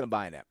that or looking to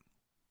buy it?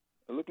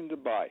 I'm looking to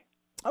buy.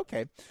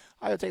 Okay.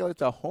 I'll take a look at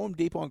the Home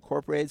Depot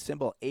Incorporated,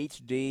 symbol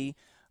HD.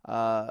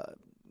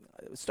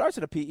 It starts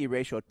at a PE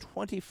ratio of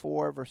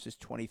 24 versus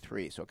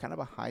 23, so kind of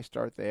a high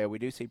start there. We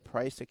do see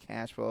price to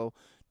cash flow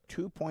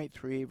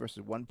 2.3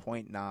 versus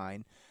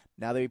 1.9.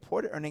 Now, they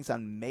reported earnings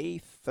on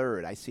May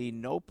 3rd. I see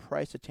no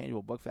price to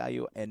tangible book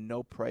value and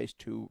no price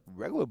to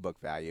regular book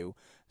value,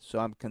 so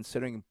I'm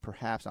considering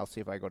perhaps, I'll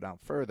see if I go down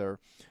further,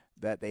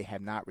 that they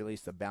have not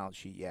released the balance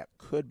sheet yet.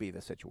 Could be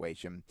the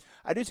situation.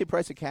 I do see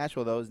price to cash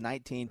flow, though, is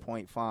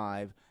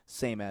 19.5,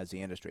 same as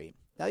the industry.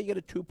 Now you get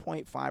a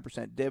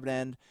 2.5%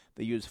 dividend.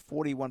 They use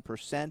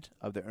 41%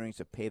 of the earnings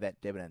to pay that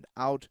dividend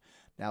out.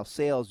 Now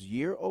sales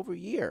year over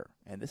year,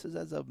 and this is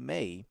as of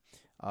May,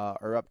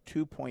 are up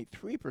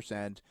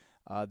 2.3%.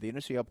 The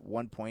industry up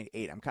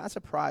 1.8. I'm kind of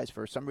surprised.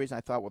 For some reason,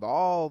 I thought with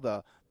all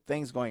the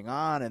things going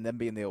on and them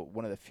being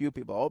one of the few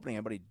people opening,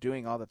 everybody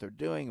doing all that they're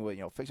doing, with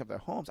fixing up their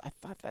homes, I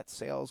thought that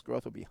sales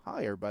growth would be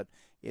higher, but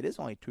it is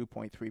only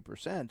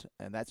 2.3%,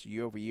 and that's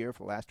year over year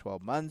for the last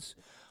 12 months.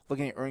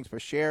 Looking at earnings per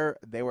share,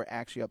 they were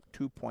actually up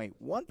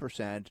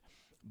 2.1%,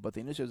 but the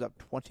industry was up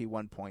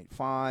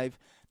 21.5.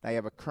 Now you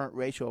have a current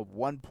ratio of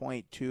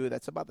 1.2.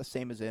 That's about the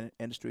same as the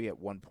industry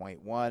at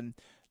 1.1.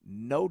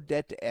 No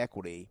debt to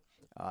equity.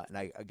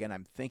 And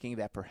I'm thinking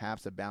that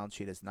perhaps the balance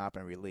sheet has not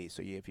been released.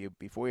 So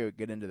before you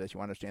get into this, you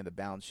want to understand the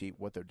balance sheet,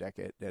 what their debt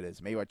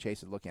is. Maybe what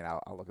Chase is looking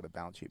at, I'll look at the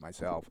balance sheet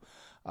myself.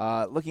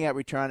 Looking at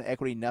return on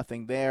equity,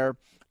 nothing there.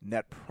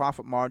 Net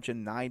profit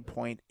margin,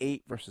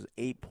 9.8 versus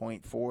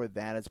 8.4.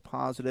 That is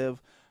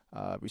positive.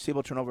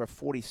 Receivable turnover of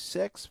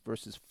 46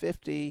 versus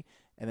 50.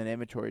 And then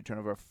inventory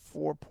turnover of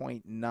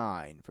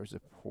 4.9 versus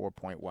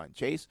 4.1.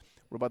 Chase,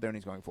 what about the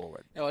earnings going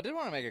forward? Yeah, well, I did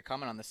want to make a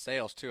comment on the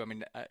sales, too. I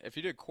mean, if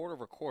you did quarter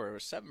over quarter, it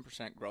was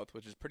 7% growth,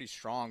 which is pretty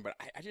strong. But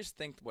I just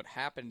think what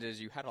happened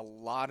is you had a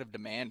lot of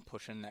demand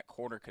pushing that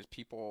quarter because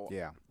people –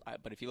 yeah.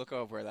 But if you look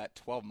over that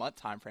 12-month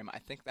time frame, I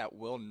think that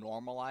will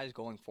normalize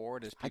going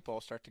forward as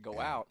people start to go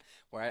out,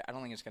 where I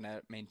don't think it's going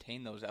to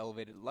maintain those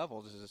elevated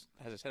levels.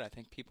 As I said, I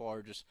think people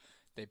are just –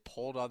 they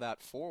pulled all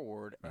that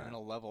forward and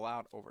it'll level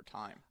out over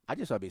time. I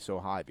just thought it'd be so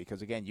high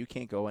because, again, you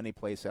can't go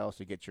anyplace else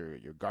to get your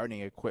gardening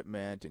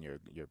equipment and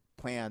your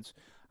plants.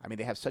 I mean,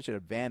 they have such an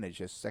advantage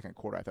this second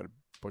quarter. I thought it'd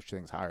push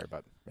things higher,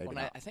 but maybe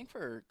not. I think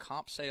for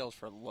comp sales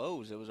for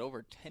Lowe's, it was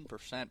over 10%,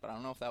 but I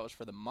don't know if that was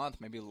for the month.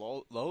 Maybe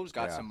Lowe's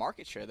got some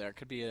market share there. It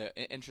could be an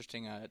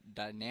interesting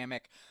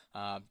dynamic.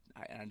 And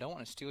I don't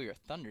want to steal your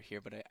thunder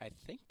here, but I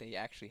think they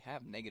actually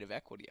have negative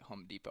equity at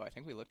Home Depot. I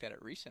think we looked at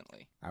it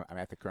recently. I'm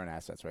at the current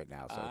assets right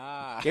now, so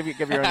give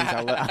your earnings.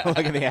 I'll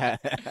look at the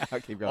I'll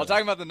keep going. Well,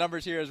 talking about the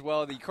numbers here as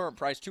well, the current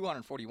price,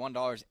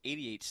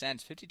 $241.88,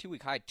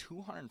 52-week high,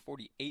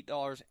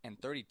 $248.32, and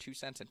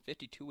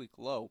 52-week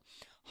low,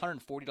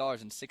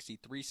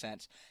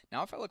 $140.63.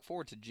 Now, if I look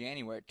forward to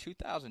January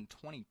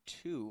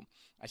 2022,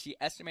 I see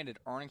estimated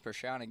earnings per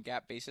share on a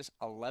GAAP basis,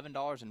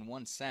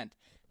 $11.01.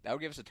 That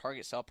would give us a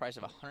target sell price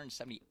of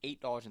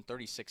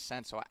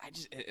 $178.36. So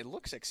it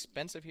looks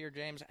expensive here,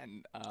 James,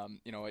 and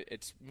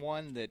it's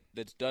one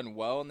that's done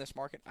well in this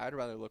market. I'd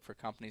rather look for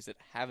companies that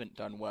haven't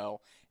done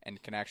well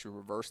and can actually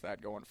reverse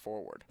that going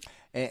forward.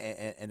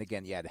 And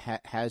again, yeah,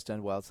 it has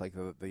done well. It's like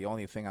the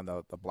only thing on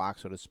the block,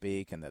 so to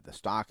speak, and that the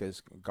stock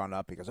has gone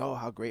up because, oh,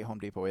 how great Home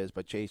Depot is.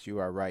 But, Chase, you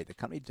are right. The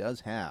company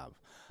does have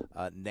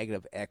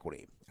negative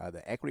equity.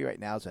 The equity right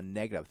now is a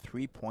negative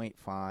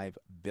 $3.5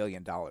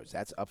 billion.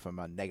 That's up from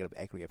a negative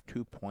equity of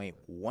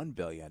 $2.1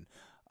 billion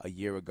a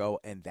year ago,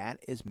 and that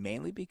is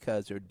mainly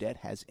because their debt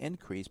has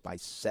increased by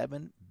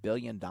 $7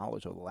 billion over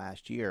the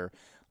last year.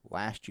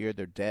 Last year,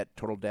 their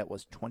total debt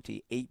was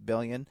 $28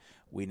 billion.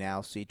 We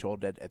now see total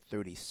debt at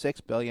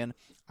 $36 billion.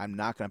 I'm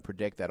not going to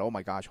predict that, oh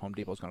my gosh, Home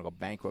Depot is going to go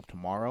bankrupt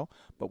tomorrow,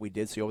 but we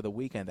did see over the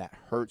weekend that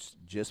Hertz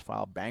just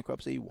filed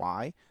bankruptcy.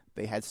 Why?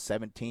 They had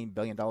 $17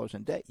 billion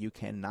in debt. You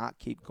cannot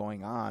keep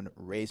going on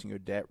raising your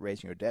debt,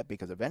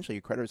 because eventually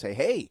your creditors say,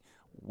 hey,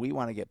 we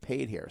want to get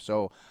paid here.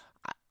 So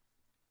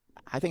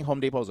I think Home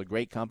Depot is a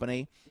great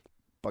company,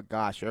 but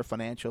gosh, their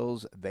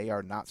financials, they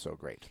are not so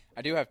great.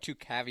 I do have two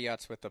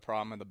caveats with the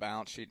problem of the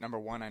balance sheet. Number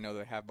one, I know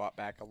they have bought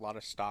back a lot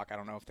of stock. I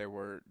don't know if they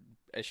were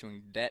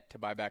issuing debt to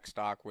buy back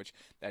stock, which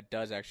that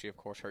does actually, of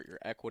course, hurt your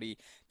equity.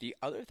 The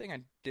other thing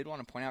I did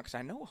want to point out, because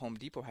I know Home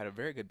Depot had a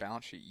very good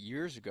balance sheet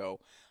years ago,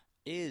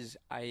 is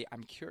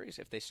I'm curious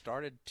if they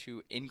started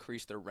to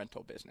increase their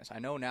rental business. I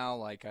know now,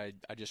 like I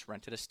just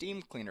rented a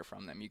steam cleaner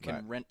from them. You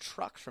can rent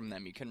trucks from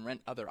them. You can rent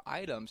other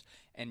items.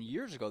 And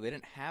years ago, they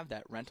didn't have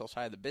that rental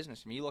side of the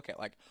business. I mean, you look at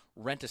like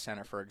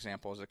Rent-A-Center, for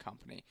example, as a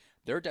company.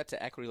 Their debt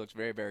to equity looks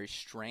very, very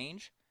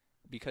strange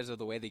because of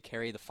the way they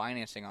carry the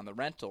financing on the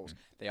rentals.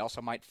 They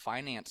also might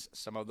finance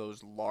some of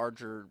those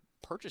larger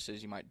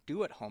purchases you might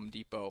do at Home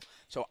Depot.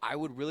 So I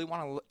would really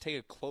want to take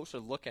a closer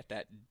look at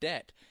that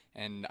debt.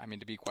 And I mean,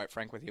 to be quite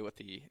frank with you, with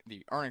the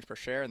earnings per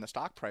share and the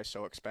stock price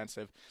so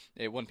expensive,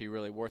 it wouldn't be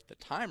really worth the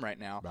time right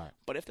now. Right.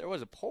 But if there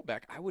was a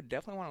pullback, I would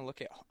definitely want to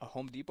look at a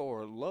Home Depot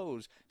or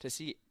Lowe's to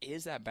see,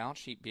 is that balance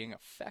sheet being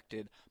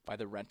affected by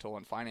the rental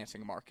and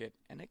financing market?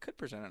 And it could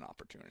present an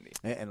opportunity.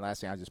 And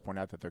last thing, I'll just point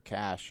out that their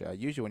cash,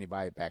 usually when you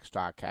buy back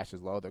stock, cash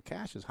is low. Their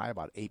cash is high,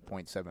 about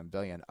 $8.7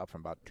 billion, up from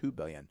about $2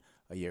 billion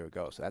a year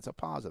ago. So that's a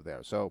positive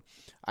there. So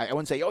I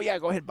wouldn't say, oh, yeah,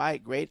 go ahead and buy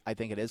it. Great. I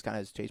think it is kind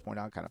of, as Chase pointed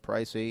out, kind of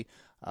pricey.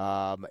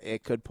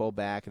 It could pull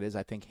back. It is,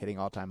 I think, hitting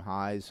all-time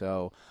highs.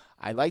 So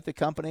I like the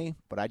company,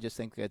 but I just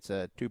think it's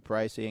too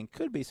pricey and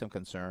could be some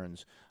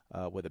concerns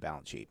with the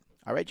balance sheet.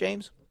 All right,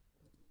 James?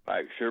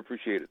 I sure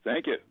appreciate it.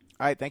 Thank you.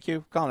 All right, thank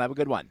you. Colin, have a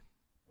good one.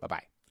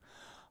 Bye-bye.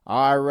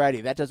 All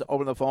righty, that does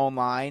open the phone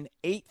line,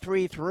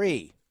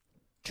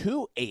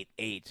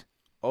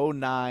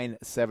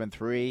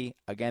 833-288-0973.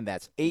 Again,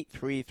 that's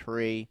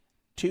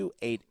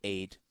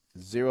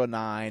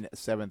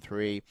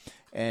 833-288-0973.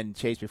 And,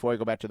 Chase, before I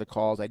go back to the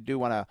calls, I do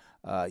want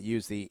to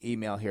use the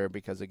email here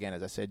because, again,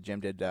 as I said, Jim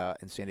did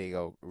in San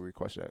Diego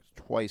requested it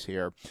twice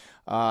here.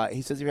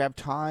 He says, if you have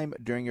time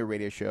during your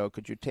radio show,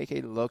 could you take a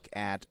look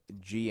at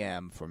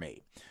GM for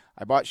me?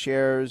 I bought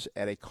shares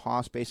at a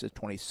cost basis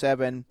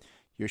 27.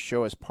 Your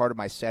show is part of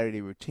my Saturday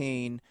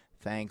routine.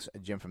 Thanks,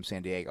 Jim from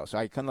San Diego. So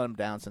I couldn't let him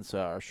down since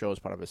our show is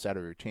part of a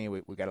Saturday routine.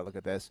 We got to look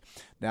at this.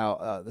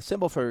 Now, the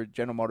symbol for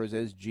General Motors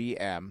is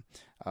GM.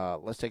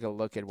 Let's take a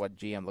look at what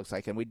GM looks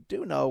like. And we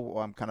do know,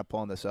 I'm kind of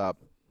pulling this up,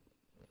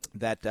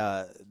 that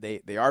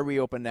they are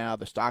reopened now.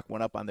 The stock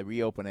went up on the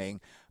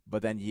reopening.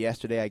 But then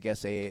yesterday, I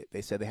guess they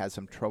said they had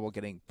some trouble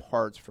getting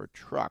parts for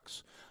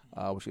trucks,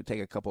 which could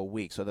take a couple of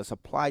weeks. So the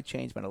supply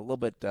chain's been a little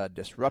bit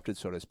disrupted,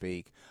 so to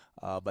speak.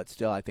 But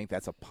still, I think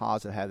that's a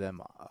positive to have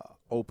them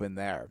open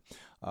there.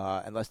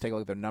 And let's take a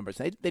look at their numbers.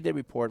 They did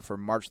report for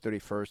March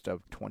 31st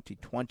of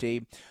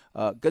 2020.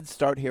 Good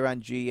start here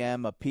on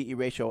GM. A PE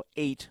ratio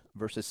 8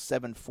 versus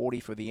 740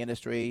 for the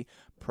industry.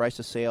 Price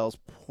to sales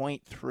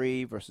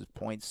 0.3 versus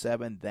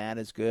 0.7. That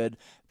is good.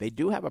 They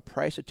do have a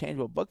price to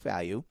tangible book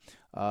value.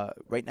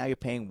 Right now you're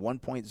paying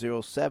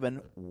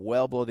 1.07,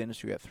 well below the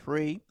industry at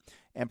 3.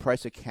 And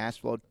price to cash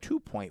flow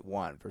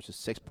 2.1 versus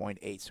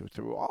 6.8. So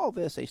through all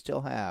this, they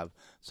still have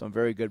some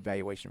very good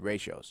valuation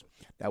ratios.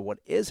 Now, what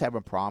is having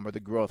a problem are the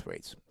growth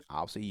rates.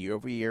 Obviously, year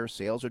over year,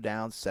 sales are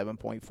down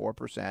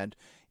 7.4%.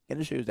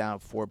 Industry is down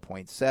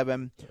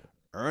 4.7%.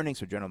 Earnings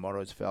for General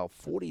Motors fell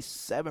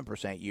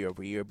 47% year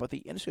over year, but the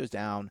industry is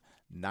down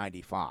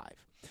 95%.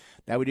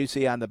 Now, we do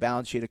see on the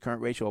balance sheet a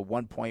current ratio of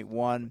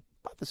 1.1,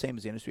 about the same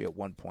as the industry at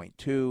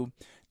 1.2.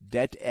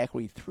 Debt to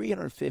equity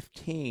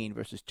 315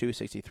 versus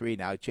 263.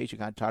 Now, Chase, you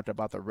kind of talked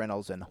about the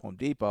rentals and Home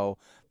Depot.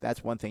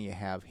 That's one thing you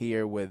have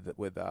here with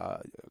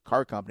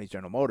car companies,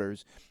 General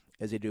Motors,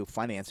 is they do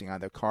financing on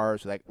their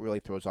cars. So that really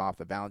throws off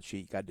the balance sheet.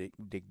 You got to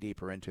dig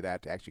deeper into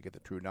that to actually get the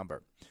true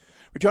number.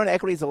 Return on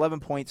equity is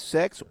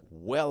 11.6,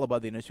 well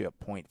above the industry at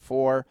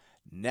 0.4.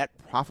 Net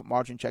profit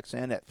margin checks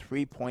in at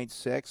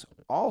 3.6,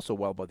 also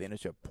well above the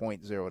industry at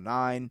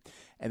 0.09.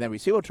 And then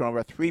receivable turnover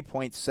at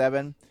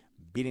 3.7,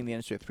 beating the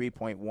industry at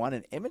 3.1.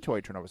 And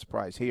inventory turnover,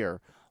 surprise here,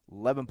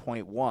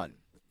 11.1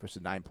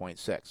 versus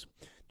 9.6.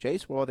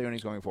 Chase, what are the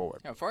earnings going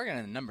forward? Before I get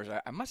into the numbers,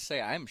 I must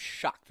say I am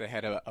shocked they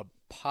had a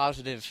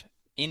positive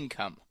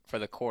income for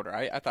the quarter.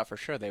 I thought for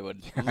sure they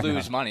would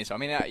lose money. So, I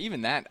mean,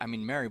 even that, I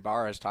mean, Mary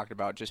Barra has talked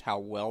about just how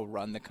well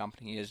run the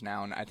company is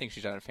now, and I think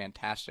she's done a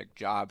fantastic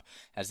job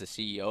as the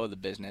CEO of the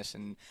business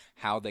and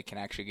how they can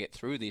actually get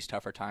through these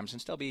tougher times and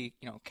still be,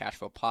 cash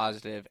flow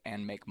positive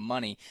and make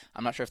money.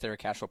 I'm not sure if they're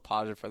cash flow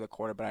positive for the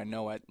quarter, but I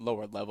know at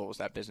lower levels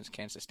that business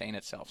can sustain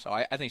itself. So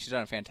I think she's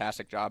done a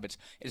fantastic job.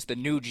 It's the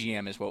new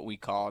GM is what we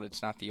call it.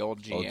 It's not the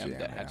old GM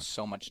that had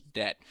so much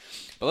debt.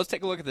 But let's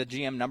take a look at the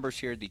GM numbers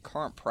here. The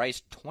current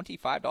price,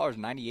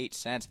 $25.98.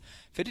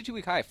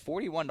 52-week high,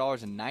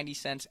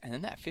 $41.90, and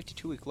then that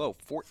 52-week low,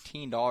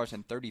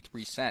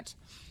 $14.33.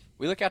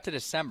 We look out to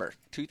December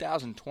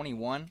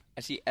 2021.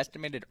 I see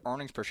estimated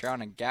earnings per share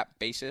on a GAAP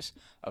basis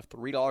of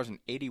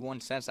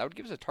 $3.81. That would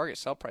give us a target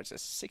sell price of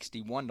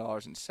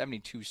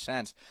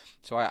 $61.72.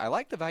 So I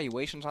like the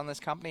valuations on this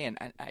company, and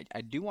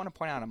I do want to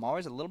point out I'm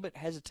always a little bit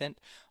hesitant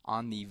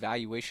on the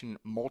valuation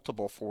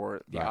multiple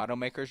for the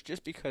automakers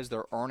just because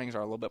their earnings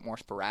are a little bit more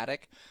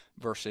sporadic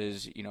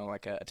versus,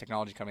 like a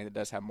technology company that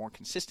does have more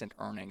consistent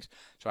earnings.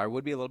 So I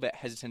would be a little bit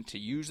hesitant to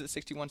use the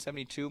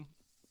 $61.72.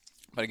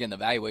 But again, the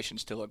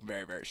valuations still look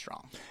very, very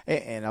strong.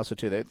 And also,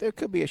 too, there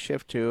could be a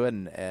shift, too,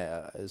 and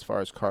as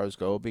far as cars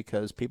go,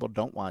 because people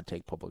don't want to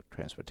take public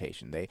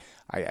transportation.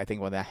 I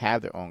think when they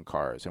have their own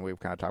cars, and we've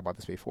kind of talked about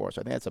this before,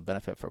 so I think that's a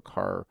benefit for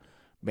car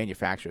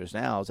manufacturers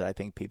now is that I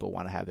think people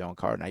want to have their own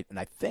car. And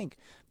I think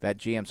that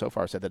GM so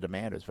far said the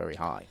demand is very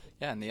high.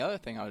 Yeah, and the other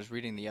thing I was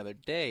reading the other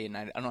day, and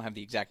I don't have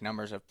the exact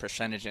numbers of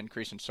percentage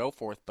increase and so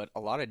forth, but a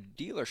lot of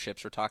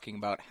dealerships are talking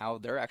about how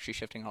they're actually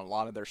shifting a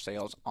lot of their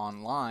sales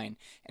online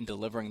and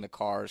delivering the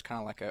cars,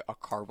 kind of like a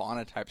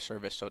Carvana type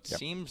service. So it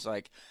seems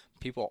like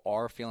people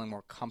are feeling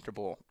more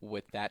comfortable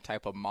with that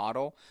type of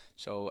model.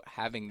 So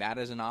having that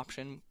as an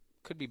option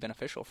could be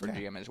beneficial for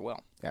GM as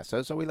well. Yeah,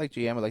 so we like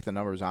GM. We like the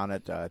numbers on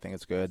it. I think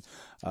it's good.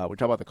 We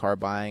talk about the car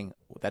buying.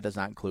 That does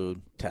not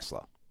include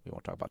Tesla. We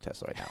won't talk about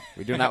Tesla right now.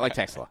 We do not like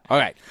Tesla. All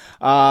right.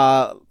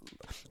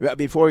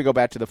 Before we go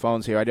back to the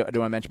phones here, I do want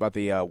to mention about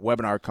the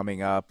webinar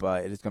coming up.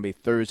 It is going to be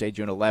Thursday,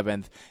 June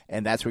 11th,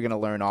 and that's where we're going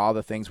to learn all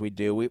the things we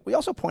do. We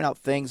also point out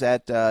things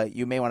that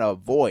you may want to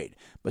avoid,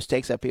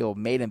 mistakes that people have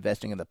made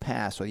investing in the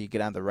past so you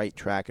get on the right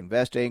track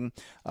investing.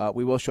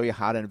 We will show you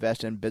how to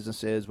invest in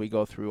businesses. We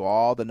go through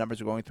all the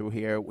numbers we're going through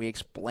here. We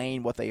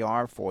explain what they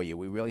are for you.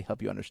 We really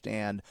help you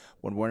understand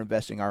when we're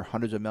investing our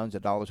hundreds of millions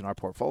of dollars in our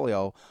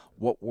portfolio,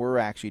 what we're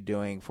actually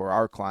doing for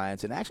our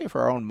clients and actually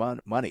for our own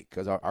money,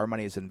 because our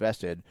money is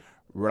invested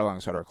right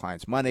alongside our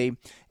clients' money.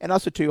 And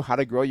also, too, how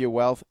to grow your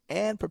wealth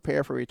and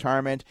prepare for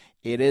retirement.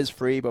 It is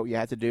free, but what you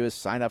have to do is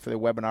sign up for the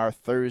webinar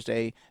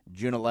Thursday,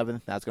 June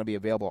 11th. That's going to be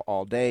available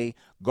all day.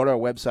 Go to our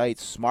website,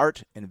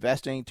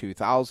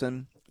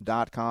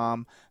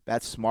 smartinvesting2000.com.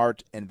 That's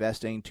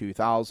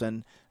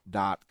smartinvesting2000.com.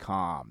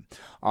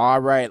 All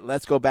right,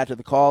 let's go back to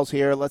the calls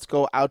here. Let's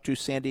go out to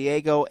San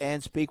Diego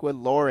and speak with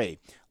Lori.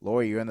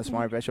 Lori, you're in the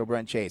Smart Investor,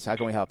 Brent Chase. How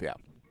can we help you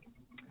out?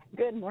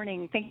 Good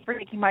morning. Thanks for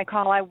taking my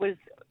call. I was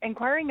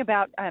inquiring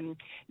about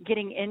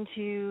getting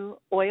into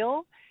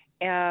oil,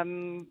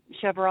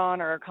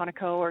 Chevron or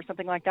Conoco or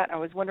something like that. I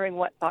was wondering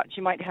what thoughts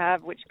you might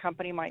have, which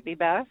company might be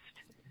best.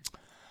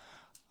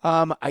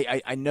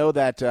 I know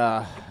that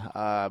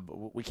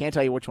we can't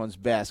tell you which one's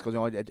best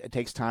because it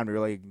takes time to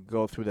really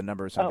go through the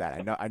numbers of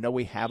that. I know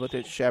we have looked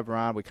at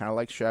Chevron. We kind of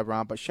like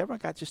Chevron, but Chevron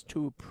got just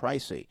too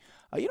pricey.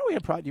 We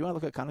have do you want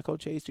to look at Conoco,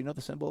 Chase? Do you know what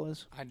the symbol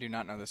is? I do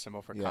not know the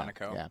symbol for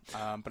Conoco. Yeah.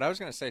 But I was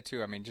going to say,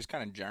 too, just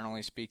kind of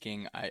generally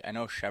speaking, I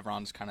know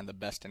Chevron's kind of the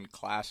best in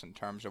class in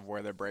terms of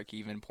where their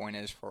break-even point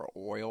is for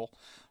oil.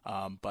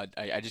 But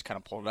I just kind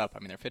of pulled it up.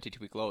 Their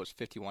 52-week low is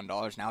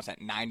 $51. Now it's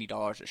at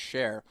 $90 a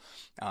share.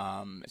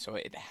 So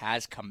it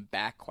has come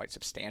back quite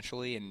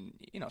substantially. And,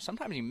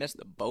 sometimes you miss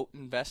the boat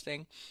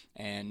investing,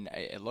 and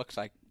it looks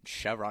like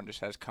Chevron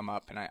just has come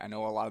up. And I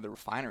know a lot of the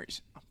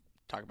refineries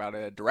talk about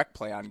a direct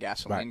play on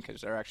gasoline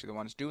because they're actually the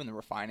ones doing the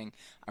refining.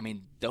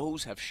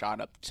 Those have shot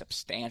up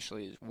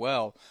substantially as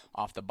well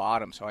off the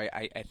bottom. So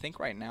I think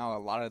right now a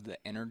lot of the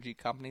energy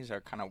companies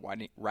are kind of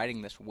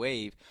riding this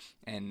wave,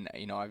 and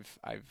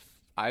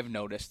I've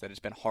noticed that it's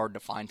been hard to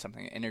find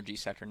something in the energy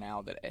sector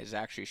now that is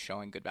actually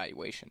showing good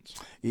valuations.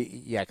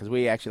 Yeah, because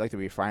we actually like the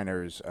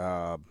refiners,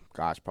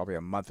 probably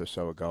a month or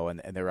so ago, and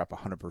they were up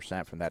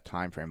 100% from that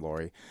time frame,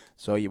 Lori.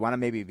 So you want to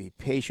maybe be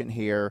patient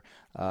here.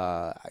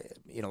 A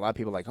lot of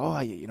people are like,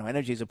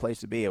 energy is a place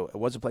to be. It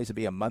was a place to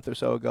be a month or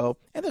so ago,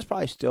 and there's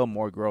probably still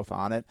more growth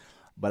on it.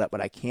 But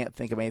I can't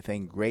think of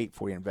anything great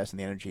for you to invest in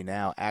the energy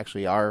now.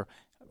 Actually, our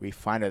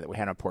refiner that we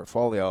had in our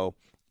portfolio,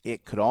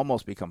 it could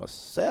almost become a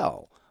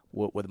sell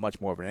with much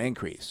more of an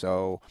increase.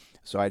 So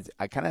I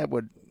kind of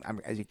would,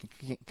 as you can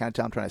kind of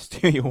tell, I'm trying to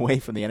steer you away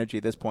from the energy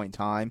at this point in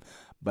time,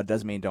 but it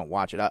doesn't mean don't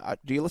watch it.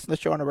 Do you listen to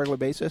the show on a regular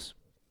basis?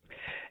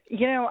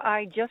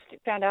 I just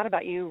found out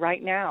about you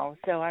right now,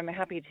 so I'm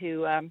happy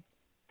to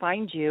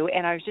find you.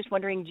 And I was just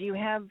wondering, do you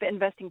have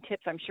investing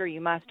tips? I'm sure you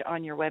must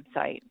on your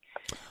website.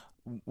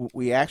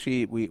 we have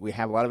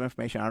a lot of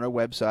information on our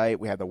website.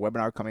 We have the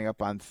webinar coming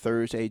up on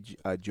Thursday,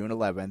 June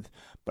 11th.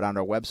 But on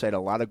our website, a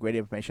lot of great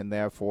information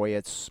there for you.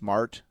 It's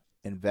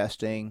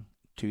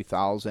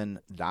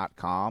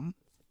smartinvesting2000.com.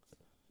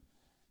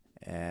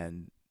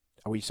 And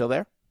are we still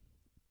there?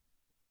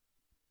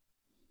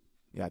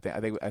 Yeah, I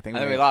think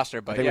we lost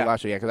her, but we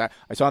lost her. Yeah, because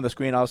I saw on the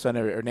screen all of a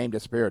sudden her name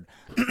disappeared.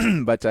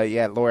 But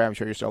yeah, Lori, I'm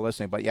sure you're still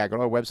listening. But yeah, go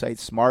to our website,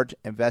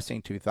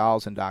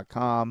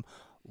 smartinvesting2000.com.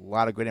 A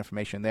lot of great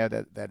information there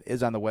that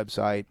is on the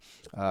website.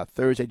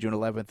 Thursday, June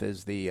 11th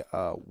is the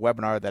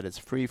webinar that is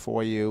free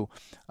for you.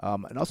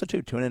 And also,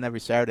 too, tune in every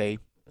Saturday,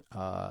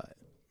 the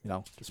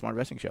Smart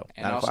Investing Show.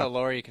 And also,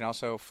 Lori, you can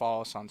also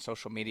follow us on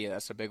social media.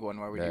 That's a big one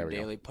where we do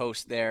daily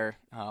posts there,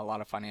 a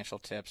lot of financial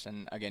tips.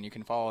 And, again, you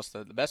can follow us.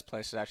 The best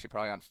place is actually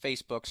probably on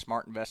Facebook,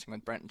 Smart Investing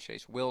with Brent and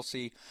Chase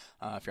Wilsey.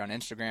 If you're on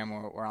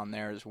Instagram, we're on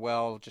there as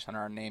well, just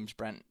under our names,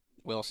 Brent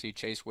Wilsey,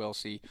 Chase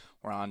Wilsey.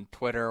 We're on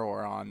Twitter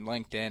or on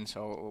LinkedIn,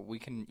 so we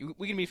can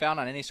be found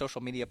on any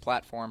social media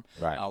platform.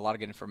 Right. A lot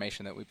of good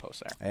information that we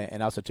post there.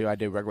 And also, too, I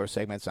do regular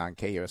segments on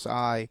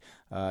KUSI,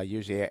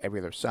 usually every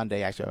other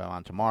Sunday. Actually, I'm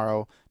on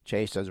tomorrow.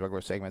 Chase does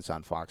regular segments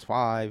on Fox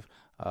 5.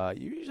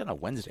 Usually on a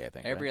Wednesday, I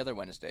think. Every other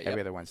Wednesday. Every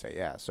other Wednesday,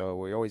 yeah. So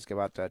we always give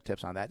out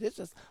tips on that. It's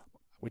just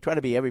we try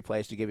to be every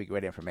place to give you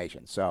great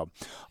information. So,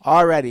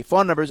 alrighty,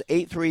 phone number is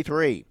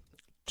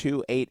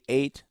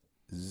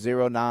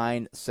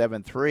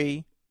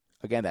 833-288-0973.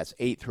 Again, that's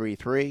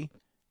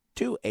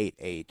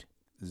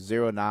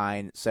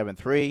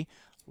 833-288-0973.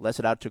 Let's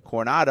head out to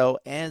Coronado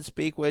and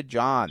speak with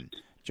John.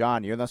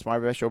 John, you're in the Smart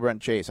Investor over at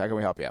Chase. How can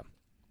we help you?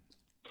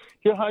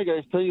 Yeah, hi,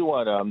 guys. Tell you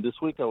what, this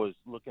week I was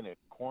looking at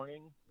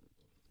Corning.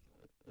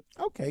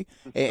 Okay.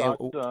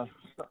 The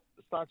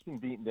stock's been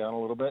beaten down a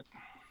little bit.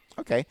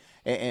 Okay.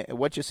 And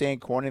what you're saying,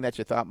 Corning, that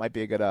you thought might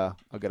be a good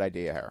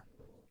idea here?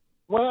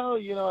 Well,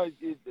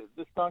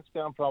 the stock's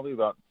down probably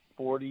about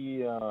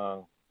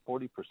 40%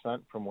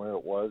 from where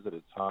it was at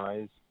its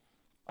highs.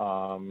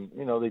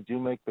 They do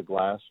make the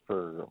glass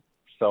for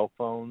cell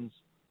phones.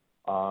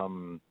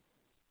 And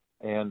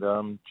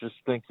just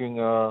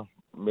thinking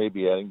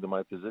maybe adding to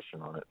my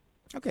position on it.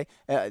 Okay.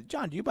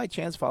 John, do you by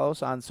chance follow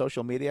us on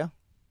social media?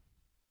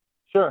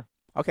 Sure.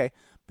 Okay.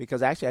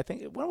 Because actually, I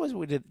think, what was it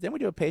we did? Didn't we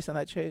do a post on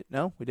that?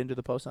 No, we didn't do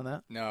the post on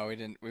that? No, we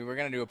didn't. We were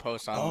going to do a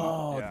post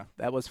on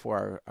that was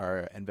for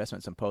our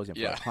investment symposium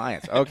for our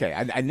clients. Okay.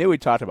 I knew we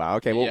talked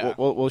about it. Okay,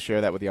 we'll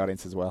share that with the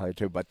audience as well here,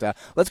 too. But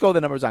let's go to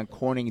the numbers on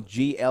Corning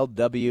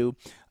GLW.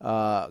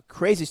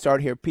 Crazy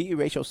start here. PE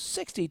ratio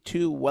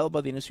 62, well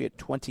above the industry at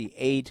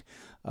 28.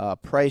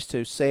 Price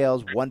to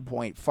sales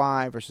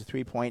 1.5 versus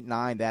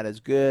 3.9. That is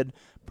good.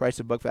 Price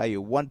to book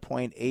value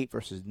 1.8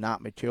 versus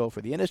not material for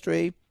the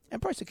industry.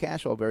 And price to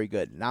cash flow very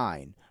good,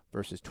 9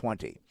 versus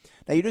 20.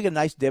 Now you do get a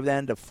nice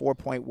dividend of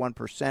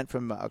 4.1%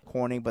 from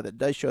Corning, but it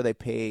does show they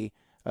pay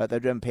their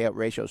dividend payout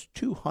ratio is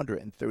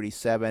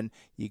 237.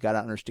 You got to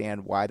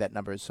understand why that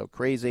number is so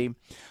crazy.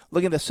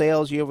 Looking at the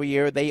sales year over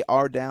year, they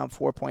are down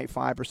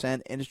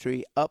 4.5%.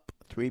 Industry up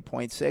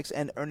 3.6%,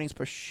 and earnings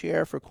per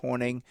share for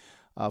Corning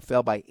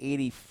fell by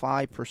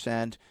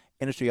 85%.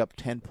 Industry up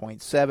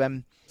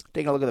 10.7%.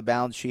 Taking a look at the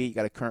balance sheet, you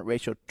got a current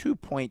ratio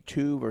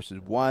 2.2 versus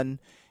 1,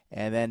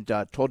 and then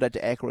total debt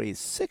to equity is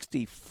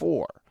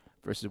 64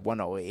 versus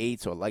 108.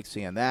 So I like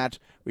seeing that.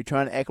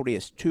 Return on equity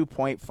is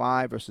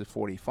 2.5 versus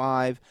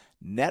 45.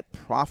 Net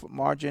profit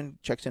margin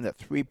checks in at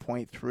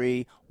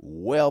 3.3,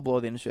 well below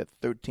the industry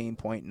at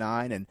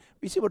 13.9, and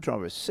receivable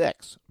turnover is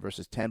 6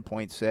 versus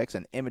 10.6,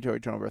 and inventory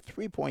turnover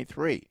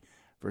 3.3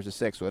 versus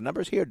 6. So the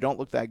numbers here don't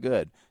look that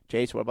good.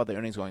 Chase, what about the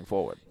earnings going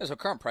forward? Yeah, so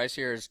current price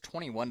here is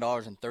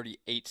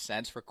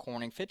 $21.38 for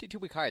Corning.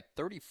 52-week high at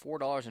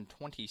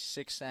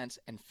 $34.26,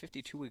 and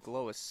 52-week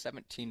low is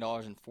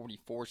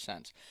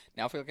 $17.44.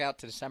 Now, if we look out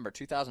to December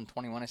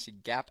 2021, I see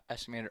GAAP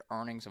estimated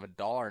earnings of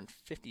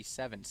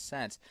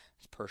 $1.57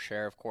 per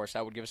share. Of course,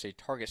 that would give us a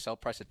target sell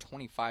price of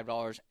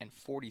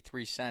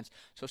 $25.43.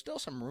 So still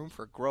some room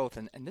for growth.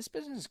 And this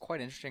business is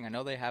quite interesting. I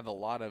know they have a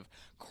lot of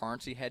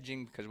currency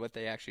hedging, because what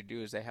they actually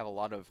do is they have a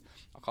lot of,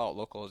 I'll call it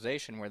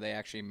localization, where they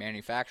actually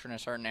manufacture in a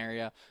certain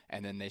area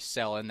and then they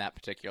sell in that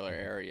particular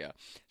area.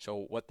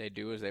 So what they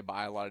do is they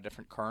buy a lot of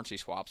different currency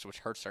swaps, which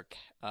hurts their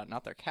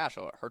not their cash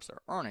flow, it hurts their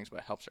earnings, but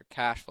it helps their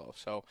cash flow.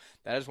 So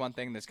that is one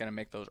thing that's going to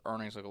make those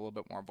earnings look a little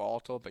bit more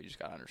volatile, but you just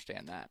got to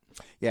understand that.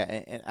 Yeah,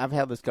 and I've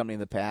held this company in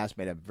the past,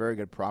 made a very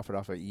good profit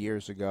off it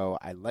years ago.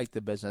 I like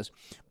the business.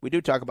 We do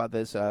talk about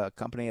this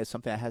company as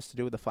something that has to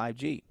do with the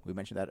 5G. We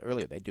mentioned that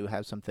earlier. They do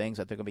have some things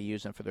that they're going to be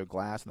using for their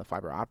glass and the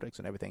fiber optics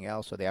and everything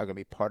else, so they are going to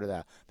be part of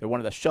that. They're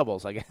one of the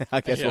shovels, I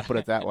guess we'll put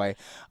it that way.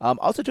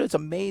 Also, too, it's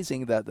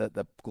amazing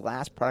the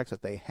glass products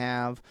that they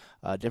have,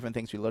 different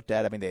things we looked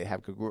at. I mean, they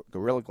have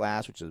Gorilla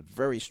Glass, which is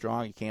very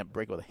strong. You can't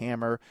break it with a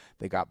hammer.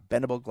 They got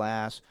bendable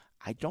glass,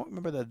 I don't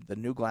remember the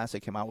new glass they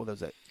came out with.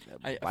 Was it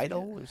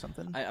Vital or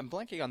something? I'm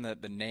blanking on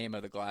the name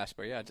of the glass,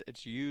 but yeah,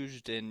 it's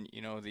used in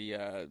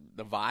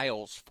the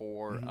vials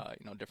for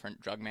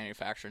different drug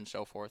manufacture and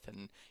so forth,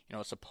 and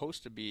it's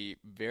supposed to be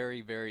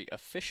very, very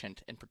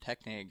efficient in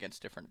protecting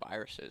against different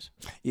viruses.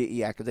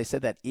 Yeah, because they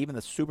said that even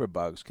the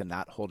superbugs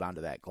cannot hold on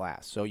to that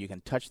glass. So you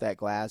can touch that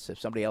glass if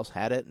somebody else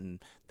had it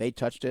and they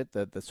touched it,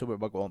 the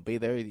superbug won't be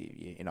there.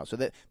 So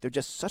that they're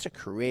just such a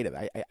creative.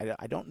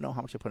 I don't know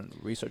how much they put in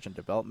research and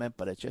development,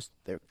 but it's just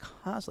they're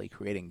constantly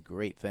creating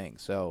great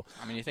things. So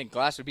you think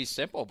glass would be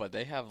simple, but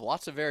they have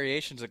lots of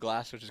variations of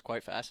glass, which is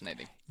quite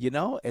fascinating.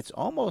 It's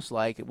almost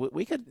like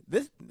we could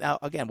this now.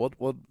 Again,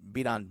 we'll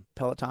beat on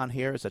Peloton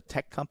here as a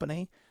tech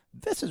company.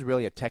 This is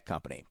really a tech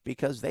company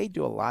because they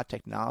do a lot of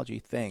technology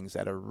things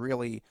that are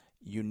really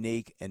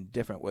unique and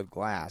different with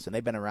glass, and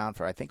they've been around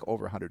for I think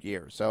over 100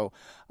 years. So,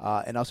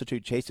 and also too,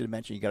 Chase did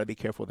mention you got to be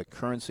careful with the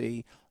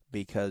currency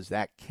because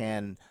that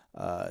can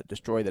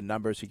destroy the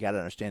numbers. You got to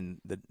understand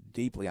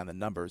deeply on the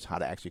numbers how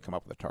to actually come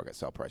up with a target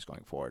sell price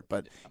going forward.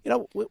 But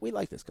we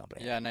like this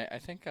company. Yeah, and I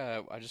think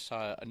I just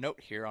saw a note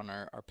here on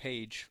our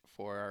page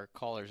for our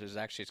callers is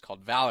actually it's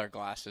called Valor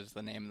Glass is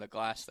the name of the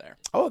glass there.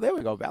 Oh, there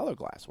we go, Valor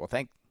Glass. Well,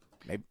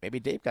 maybe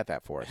Dave got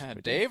that for us.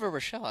 Dave or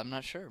Rochelle, I'm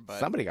not sure, but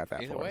somebody got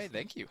that either for way, us.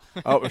 thank you.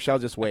 Oh, Rochelle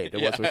just waved.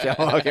 It was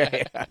Rochelle.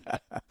 Okay.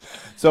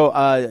 So,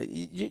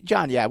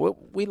 John, yeah,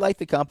 we like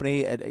the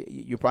company.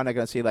 You're probably not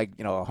going to see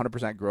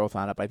 100% growth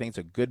on it, but I think it's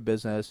a good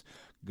business,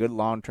 good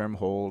long-term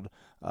hold.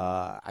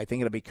 I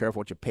think it'll be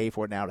careful what you pay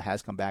for it now. It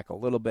has come back a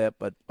little bit,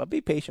 but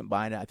be patient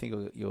buying it. I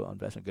think you'll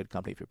invest in a good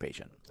company if you're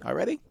patient. All right,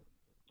 ready?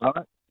 All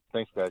right.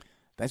 Thanks, guys.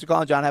 Thanks for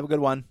calling, John. Have a good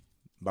one.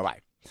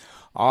 Bye-bye.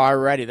 All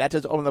righty. That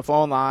does open the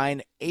phone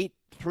line,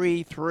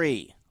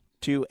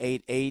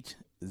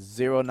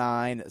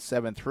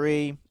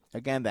 833-288-0973.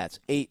 Again,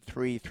 that's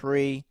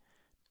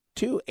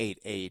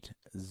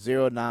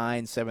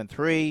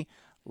 833-288-0973.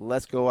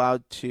 Let's go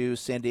out to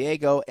San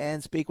Diego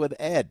and speak with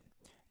Ed.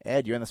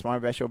 Ed, you're in the Smart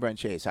Invest Show, Brent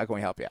Chase. How can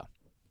we help you out?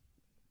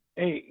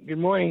 Hey, good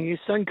morning. Your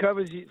sun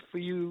covers for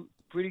you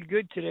pretty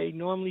good today.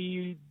 Normally,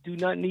 you do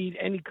not need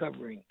any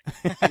covering.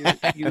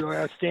 You are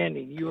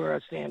outstanding. You are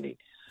outstanding.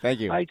 Thank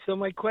you. All right, so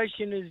my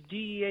question is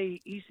DEA,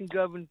 Eastern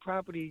Government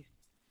Properties.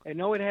 I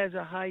know it has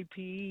a high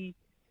PE,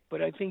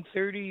 but I think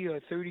 30 or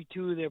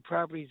 32 of their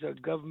properties are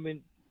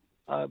government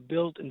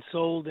built and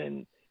sold,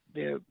 and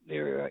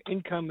their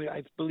income,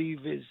 I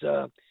believe, is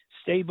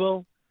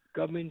stable.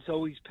 Governments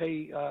always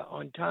pay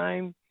on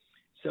time.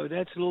 So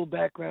that's a little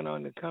background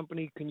on the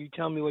company. Can you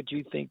tell me what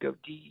you think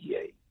of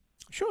DEA?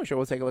 Sure.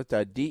 We'll take a look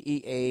at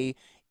DEA,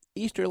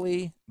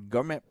 Easterly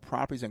Government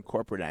Properties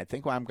Incorporated. I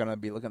think I'm going to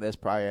be looking at this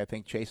probably. I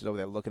think Chase is over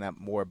there looking at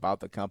more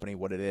about the company,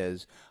 what it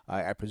is.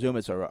 I presume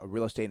it's a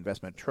real estate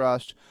investment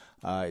trust.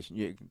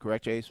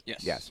 Correct, Chase?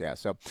 Yes. Yeah.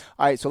 So, all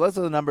right. So let's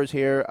look at the numbers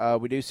here.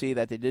 We do see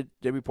that they did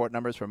report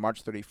numbers for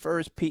March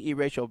 31st. PE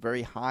ratio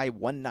very high,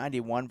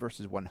 191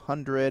 versus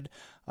 100.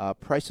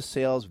 Price to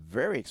sales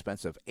very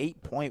expensive,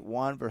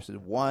 8.1 versus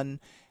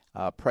 1.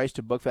 Price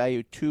to book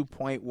value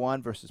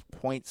 2.1 versus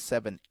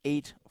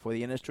 0.78 for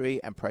the industry,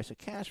 and price to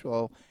cash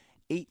flow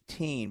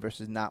 18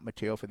 versus not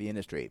material for the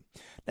industry.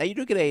 Now you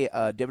do get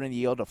a dividend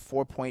yield of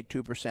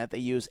 4.2%. They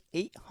use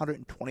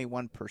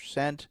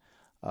 821%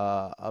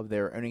 of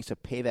their earnings to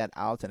pay that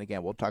out. And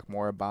again, we'll talk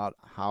more about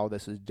how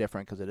this is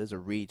different because it is a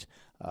REIT.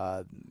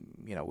 We'll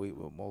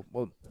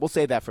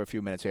save that for a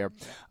few minutes here.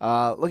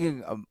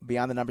 Looking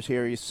beyond the numbers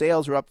here, your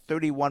sales are up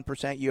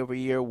 31% year over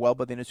year, well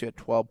above the industry at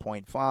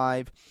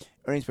 12.5.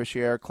 Earnings per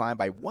share climbed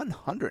by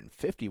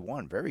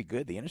 151. Very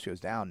good. The industry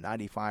was down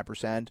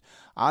 95%.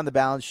 On the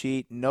balance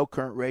sheet, no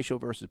current ratio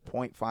versus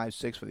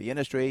 0.56 for the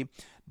industry.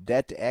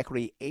 Debt to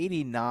equity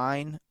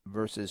 89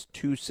 versus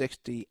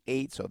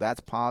 268, so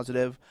that's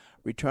positive.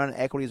 Return on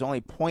equity is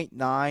only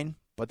 0.9,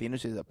 but the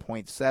industry is at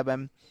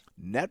 0.7.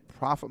 Net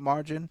profit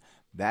margin,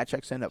 that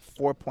checks in at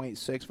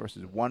 4.6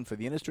 versus 1 for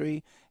the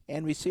industry.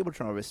 And receivable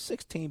turnover is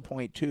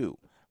 16.2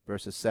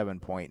 versus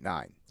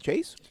 7.9.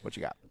 Chase, what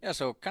you got? Yeah,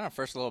 so kind of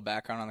first a little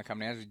background on the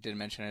company. As we did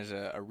mention, is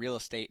a real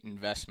estate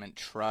investment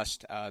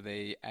trust.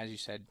 They, as you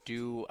said,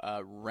 do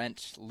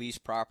lease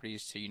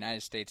properties to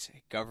United States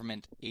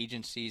government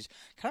agencies.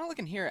 Kind of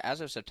looking here,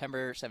 as of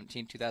September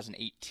 17,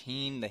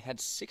 2018, they had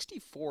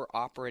 64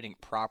 operating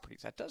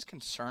properties. That does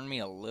concern me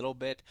a little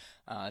bit.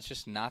 It's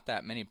just not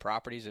that many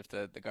properties. If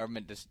the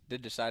government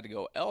did decide to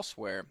go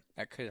elsewhere,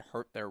 that could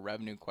hurt their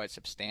revenue quite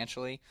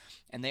substantially.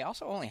 And they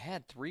also only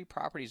had 3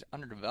 properties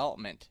under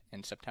development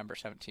in September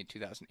 17,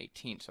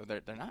 2018. So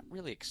they're not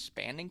really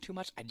expanding too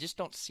much. I just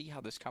don't see how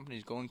this company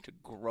is going to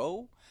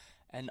grow.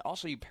 And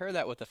also you pair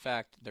that with the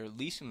fact they're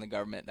leasing the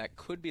government, that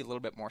could be a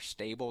little bit more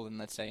stable than,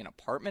 let's say, an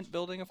apartment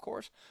building, of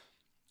course.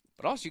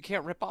 But also you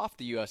can't rip off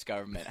the U.S.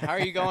 government. How are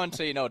you going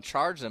to,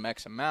 charge them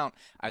X amount?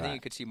 I think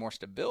you could see more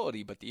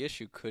stability, but the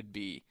issue could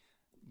be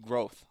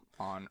growth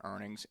on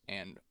earnings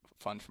and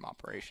funds from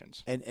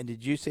operations. And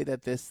did you say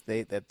that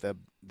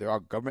there are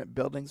government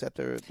buildings that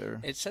they're?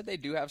 It said they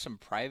do have some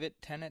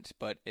private tenants,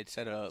 but it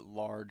said a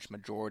large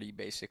majority,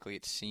 basically,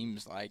 it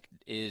seems like,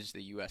 is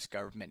the U.S.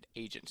 government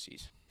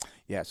agencies.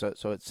 Yeah, so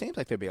it seems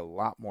like there'd be a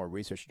lot more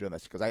research doing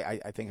this because I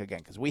think, again,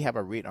 because we have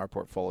a REIT in our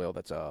portfolio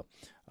that's not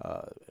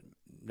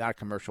a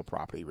commercial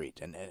property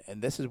REIT,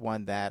 and this is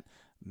one that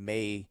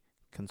may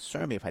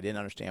concern me if I didn't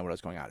understand what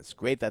was going on. It's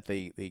great that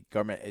the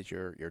government is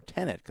your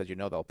tenant because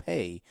they'll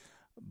pay,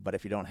 but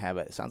if you don't have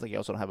it sounds like you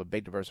also don't have a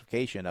big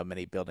diversification of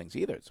many buildings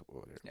either.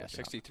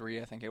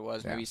 63 I think it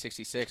was, maybe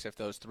 66 if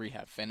those 3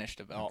 have finished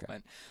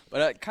development. Okay.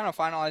 But kind of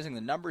finalizing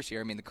the numbers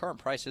here, I mean, the current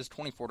price is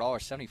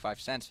 $24.75,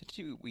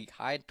 52-week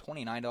high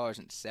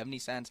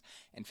 $29.70,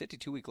 and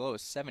 52-week low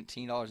is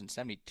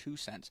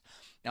 $17.72.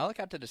 Now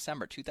look out to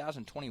December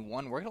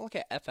 2021. We're going to look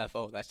at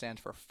FFO. That stands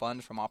for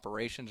Funds from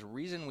Operations. The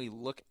reason we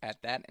look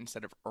at that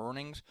instead of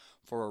earnings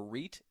for a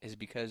REIT is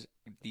because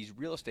these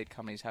real estate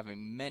companies have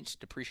immense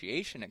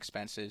depreciation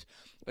expenses,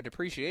 but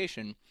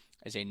depreciation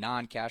is a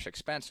non-cash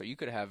expense, so you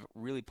could have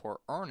really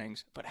poor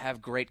earnings but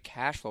have great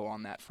cash flow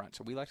on that front.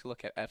 So we like to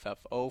look at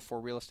FFO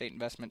for real estate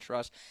investment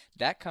trust.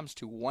 That comes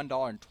to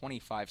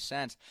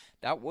 $1.25.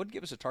 That would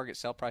give us a target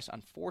sale price,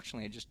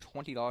 unfortunately, at just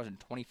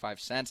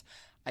 $20.25.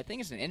 I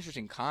think it's an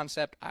interesting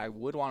concept. I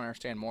would want to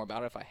understand more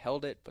about it if I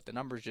held it, but the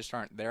numbers just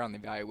aren't there on the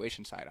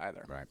valuation side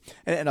either. Right.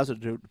 And also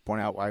to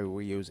point out why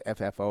we use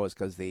FFO is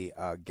because the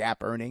GAAP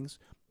earnings,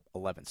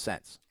 11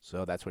 cents.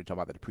 So that's what you talk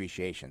about, the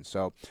depreciation.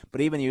 So,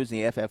 but even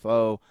using the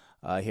FFO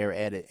here,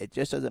 Ed, it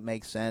just doesn't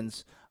make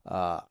sense.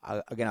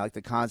 Again, I like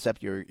the concept.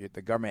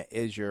 The government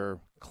is your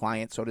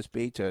client, so to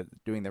speak, to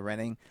doing the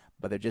renting,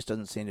 but there just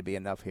doesn't seem to be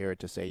enough here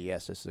to say,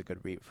 yes, this is a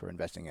good REIT for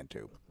investing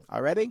into.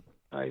 All righty?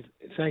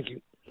 Thank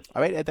you.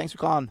 All right, Ed, thanks for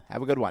calling.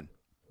 Have a good one.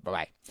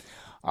 Bye-bye.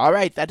 All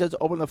right, that does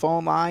open the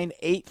phone line,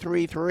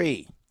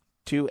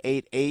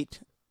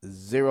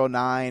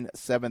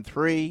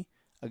 833-288-0973.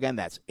 Again,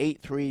 that's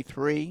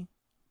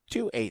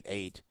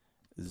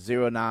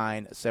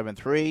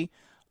 833-288-0973.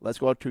 Let's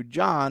go to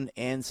John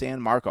in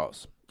San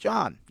Marcos.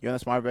 John, you're on the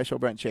Smart Invest Show,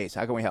 Brent Chase.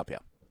 How can we help you?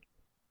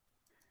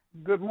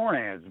 Good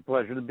morning. It's a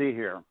pleasure to be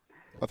here.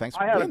 Well, thanks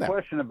for being there. I had a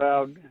question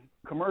about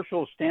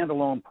commercial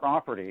standalone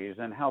properties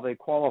and how they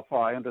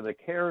qualify under the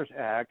CARES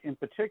Act, in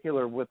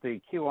particular with the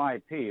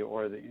QIP,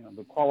 or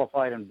the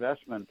Qualified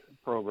Investment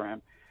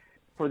Program,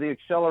 for the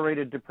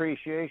accelerated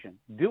depreciation.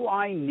 Do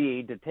I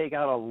need to take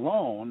out a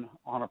loan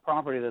on a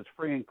property that's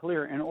free and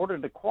clear in order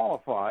to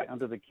qualify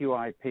under the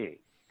QIP?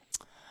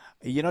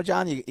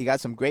 John, you got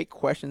some great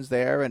questions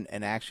there, and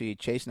actually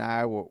Chase and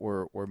I,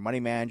 we're money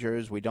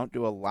managers. We don't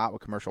do a lot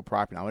with commercial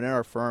property. Now, in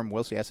our firm,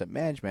 Wilsey Asset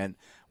Management,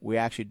 we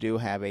actually do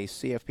have a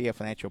CFP, a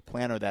financial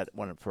planner, that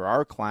for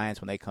our clients,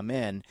 when they come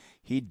in,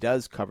 he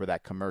does cover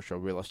that commercial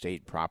real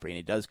estate property, and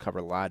he does cover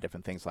a lot of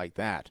different things like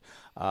that.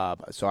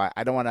 So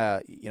I don't want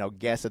to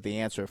guess at the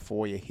answer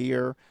for you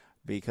here,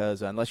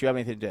 because unless you have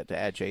anything to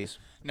add, Chase.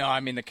 No, I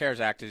mean, the CARES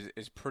Act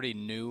is pretty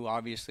new,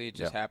 obviously. It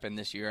just happened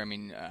this year. I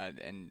mean,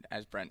 and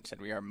as Brent said,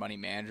 we are money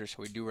managers, so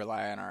we do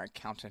rely on our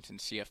accountant and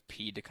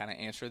CFP to kind of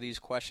answer these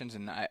questions,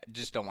 and I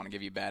just don't want to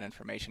give you bad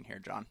information here,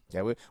 John.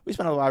 Yeah, we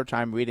spend a lot of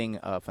time reading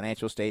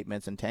financial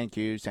statements and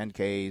 10Qs,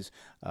 10Ks.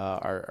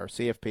 Our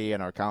CFP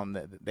and our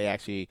accountant, they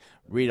actually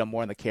read them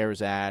more in the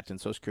CARES Act and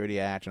Social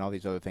Security Act and all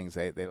these other things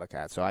they look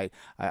at. So I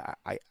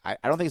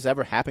don't think it's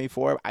ever happened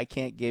before. I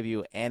can't give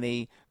you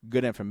any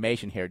good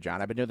information here,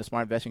 John. I've been doing the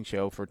Smart Investing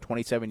Show for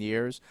 27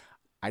 years.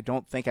 I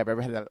don't think I've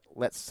ever had to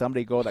let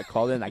somebody go that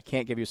called in. I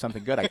can't give you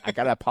something good. I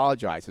got to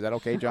apologize. Is that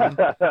okay, John?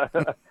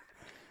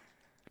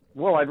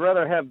 Well, I'd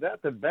rather have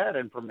that than bad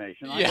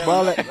information. Yeah.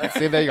 Well, let's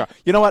see. There you go.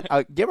 You know what?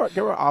 Give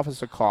our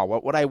office a call.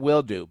 What I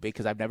will do,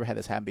 because I've never had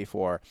this happen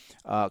before,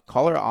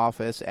 call our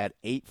office at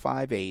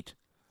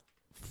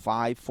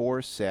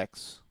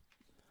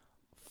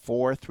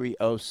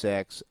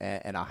 858-546-4306,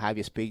 and I'll have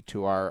you speak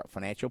to our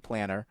financial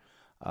planner,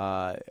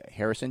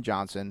 Harrison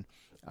Johnson,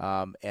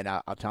 and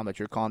I'll tell him that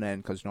you're calling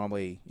in, because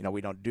normally,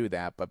 we don't do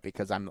that, but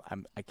because I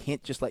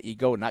can't just let you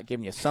go not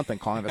giving you something,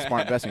 calling the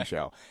Smart Investing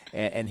Show,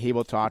 and he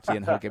will talk to you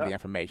and he'll give you the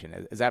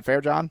information. Is that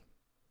fair, John?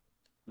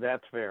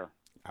 That's fair.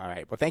 All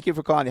right. Well, thank you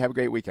for calling. You have a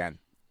great weekend.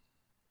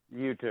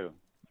 You too.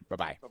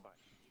 Bye-bye. Bye-bye.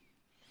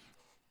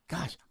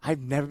 Gosh,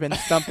 I've never been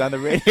stumped on the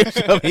radio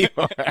show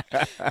before.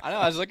 I know.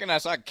 I was looking. I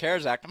saw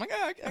CARES Act. I'm like,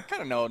 I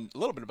kind of know a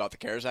little bit about the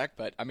CARES Act,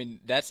 but I mean,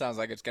 that sounds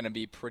like it's going to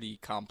be pretty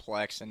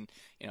complex. And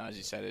as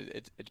you said,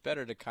 it's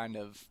better to kind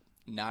of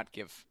not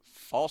give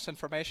false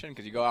information,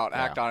 because you go out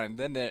and act on it, and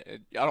then I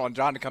don't want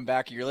John to come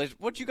back and you realize,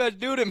 what you guys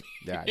do to me?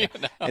 Yeah.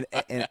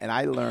 And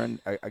I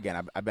learned,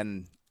 again, I've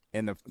been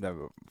in the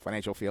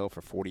financial field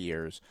for 40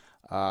 years.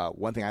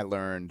 One thing I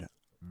learned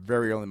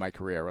very early in my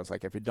career was,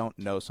 like, if you don't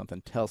know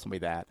something, tell somebody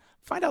that.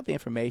 Find out the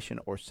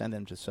information or send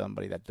them to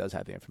somebody that does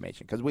have the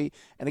information. Because we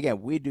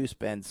do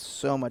spend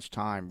so much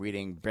time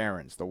reading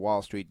Barron's, the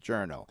Wall Street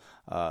Journal,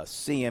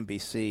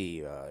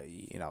 CNBC,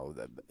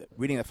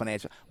 reading the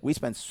financial. We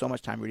spend so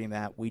much time reading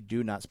that. We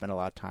do not spend a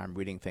lot of time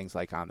reading things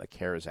like on the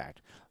CARES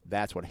Act.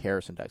 That's what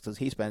Harrison does. Because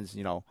he spends,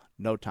 no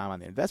time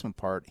on the investment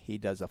part. He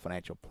does the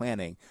financial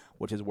planning,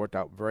 which has worked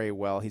out very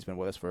well. He's been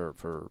with us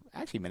for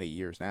actually many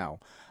years now.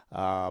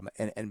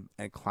 And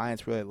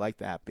clients really like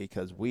that,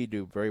 because we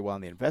do very well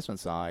on the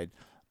investment side,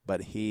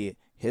 but he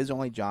His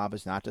only job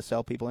is not to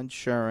sell people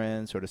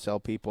insurance or to sell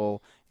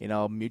people,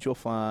 mutual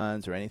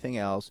funds or anything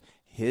else.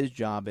 His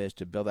job is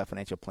to build that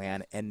financial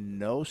plan and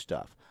know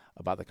stuff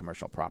about the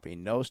commercial property,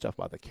 know stuff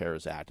about the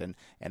CARES Act. And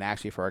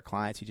actually for our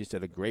clients, he just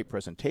did a great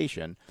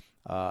presentation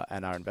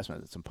at our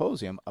investment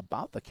symposium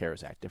about the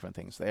CARES Act, different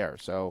things there.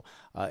 So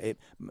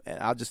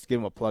I'll just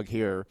give him a plug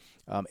here.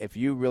 If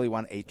you really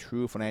want a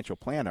true financial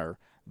planner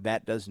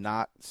that does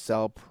not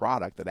sell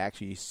product, that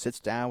actually sits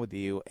down with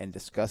you and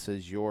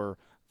discusses your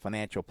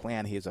financial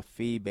plan, he is a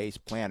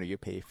fee-based planner. You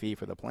pay a fee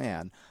for the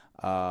plan.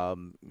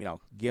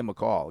 Give him a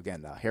call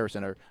again,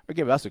 Harrison, or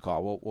give us a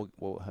call.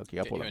 We'll hook you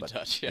up with him.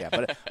 Touch, yeah.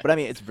 But I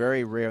mean, it's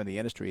very rare in the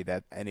industry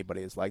that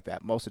anybody is like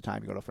that. Most of the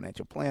time, you go to a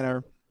financial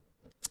planner,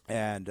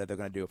 and they're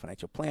going to do a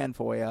financial plan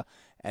for you,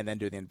 and then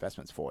do the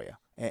investments for you.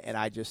 And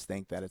I just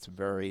think that it's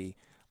very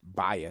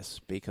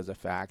biased because of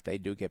the fact they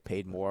do get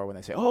paid more when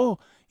they say, oh,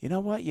 you know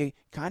what, you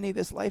kind of need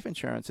this life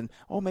insurance, and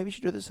oh, maybe you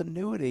should do this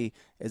annuity,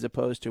 as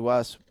opposed to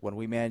us, when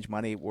we manage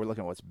money, we're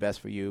looking at what's best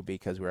for you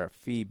because we're a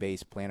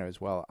fee-based planner as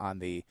well on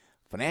the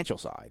financial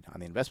side,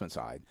 on the investment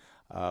side,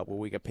 where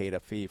we get paid a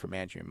fee for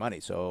managing your money.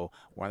 So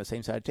we're on the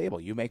same side of the table.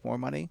 You make more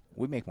money,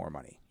 we make more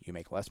money. You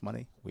make less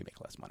money, we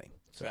make less money.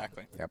 So,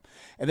 exactly. Yep.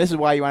 And this is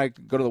why you want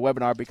to go to the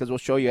webinar, because we'll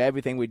show you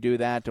everything we do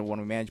that when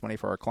we manage money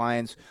for our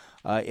clients.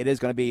 It is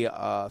going to be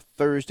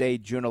Thursday,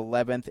 June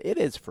 11th. It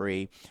is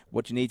free.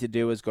 What you need to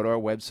do is go to our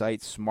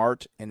website,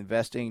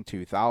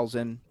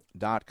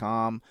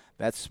 smartinvesting2000.com.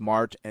 That's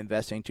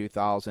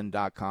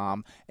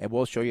smartinvesting2000.com, and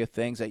we'll show you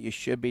things that you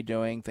should be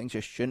doing, things you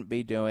shouldn't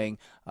be doing.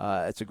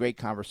 It's a great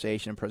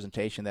conversation and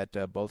presentation that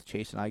both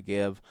Chase and I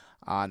give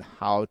on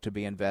how to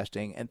be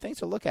investing and things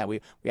to look at. We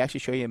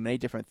actually show you many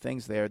different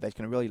things there that you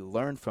can really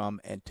learn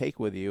from and take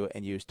with you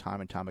and use time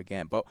and time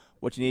again. But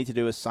what you need to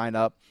do is sign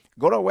up.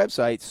 Go to our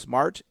website,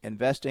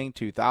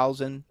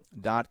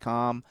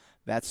 smartinvesting2000.com.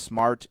 That's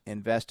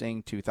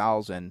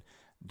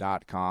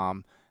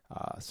smartinvesting2000.com.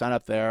 Sign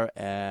up there,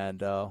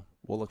 and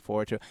we'll look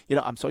forward to it.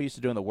 I'm so used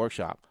to doing the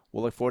workshop.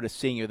 We'll look forward to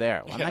seeing you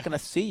there. Well, I'm not going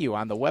to see you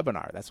on the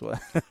webinar. That's what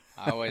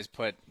I always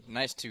put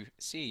nice to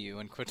see you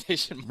in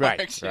quotation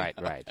marks. Right.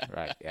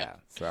 Yeah.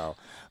 So,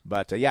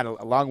 but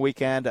a long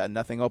weekend,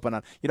 nothing open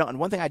on, and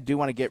one thing I do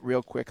want to get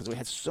real quick, because we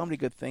had so many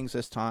good things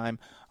this time,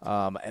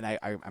 and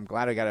I'm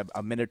glad I got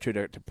a minute or two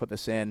to put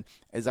this in,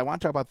 is I want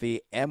to talk about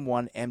the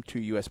M1,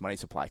 M2 U.S. money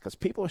supply, because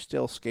people are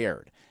still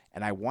scared.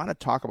 And I want to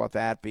talk about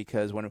that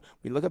because when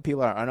we look at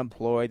people that are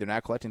unemployed, they're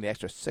not collecting the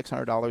extra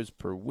 $600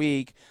 per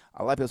week.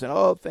 A lot of people saying,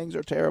 oh, things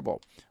are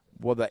terrible.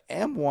 Well, the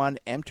M1,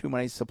 M2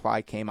 money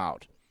supply came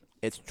out.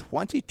 It's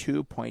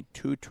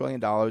 $22.2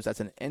 trillion. That's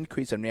an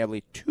increase of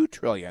nearly $2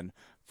 trillion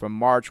from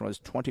March, when it was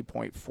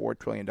 $20.4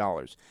 trillion.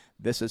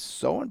 This is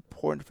so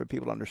important for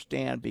people to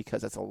understand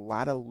because that's a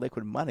lot of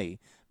liquid money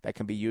that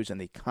can be used in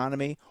the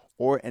economy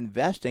or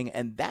investing,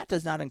 and that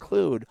does not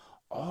include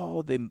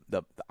all the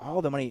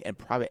money in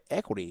private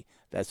equity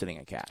that's sitting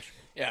in cash.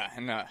 Yeah,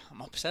 and I'm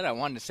upset I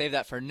wanted to save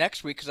that for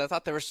next week because I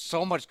thought there was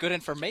so much good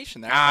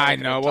information there. I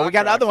know. Well, we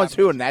got other ones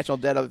too, and national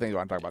debt, other things we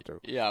want to talk about too.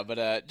 Yeah,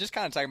 but just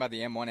kind of talking about the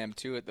M1,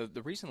 M2,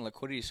 the reason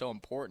liquidity is so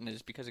important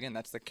is because, again,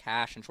 that's the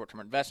cash and short-term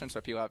investments. So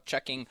if people have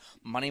checking,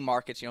 money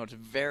markets, it's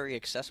very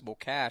accessible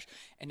cash.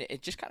 And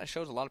it just kind of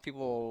shows a lot of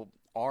people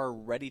are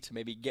ready to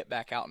maybe get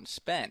back out and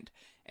spend.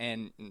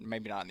 And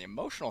maybe not on the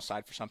emotional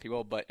side for some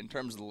people, but in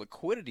terms of the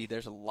liquidity,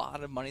 there's a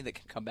lot of money that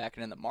can come back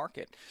in the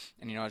market.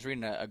 And, I was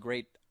reading a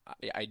great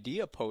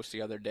idea post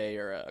the other day,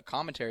 or a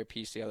commentary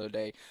piece the other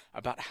day,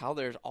 about how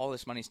there's all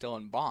this money still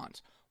in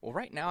bonds. Well,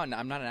 right now, and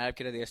I'm not an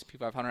advocate of the S&P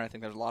 500. I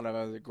think there's a lot of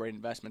other great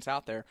investments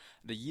out there.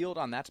 The yield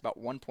on that's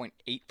about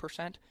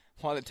 1.8%.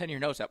 While the 10-year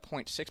note's at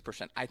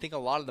 0.6%. I think a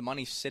lot of the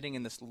money sitting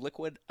in this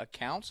liquid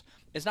accounts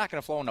is not going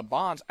to flow into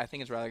bonds. I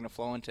think it's rather going to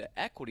flow into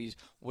equities,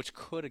 which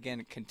could,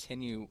 again,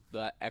 continue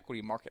the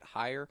equity market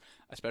higher,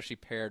 especially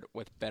paired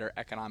with better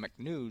economic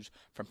news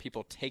from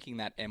people taking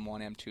that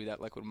M1, M2,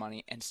 that liquid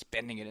money, and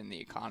spending it in the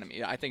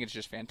economy. I think it's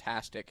just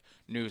fantastic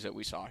news that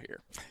we saw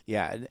here.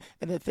 Yeah,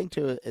 and the thing,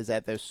 too, is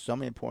that there's so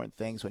many important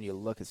things when you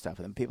look at stuff.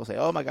 And people say,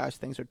 oh, my gosh,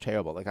 things are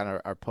terrible. Like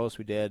on our post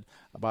we did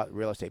about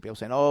real estate, people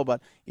saying, oh, but,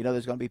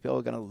 there's going to be people who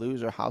are going to lose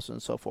their houses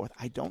and so forth.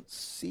 I don't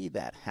see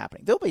that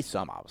happening. There'll be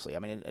some, obviously. I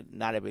mean,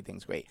 not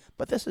everything's great.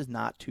 But this is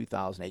not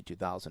 2008,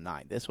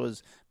 2009. This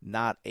was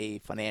not a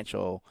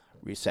financial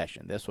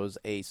recession. This was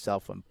a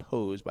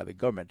self-imposed by the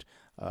government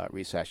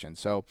recession.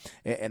 So,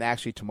 and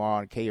actually tomorrow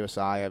on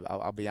KUSI,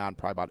 I'll be on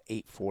probably about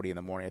 8:40 in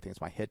the morning. I think it's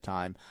my hit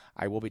time.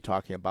 I will be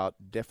talking about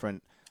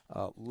different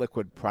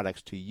liquid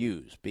products to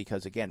use,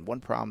 because again, one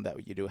problem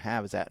that you do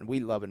have is that, and we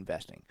love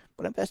investing,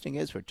 but investing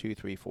is for 2,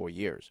 3, 4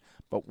 years.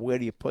 But where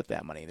do you put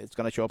that money? It's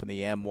going to show up in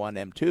the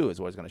M1, M2 is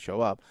where it's going to show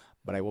up.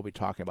 But I will be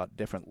talking about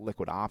different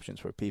liquid options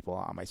for people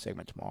on my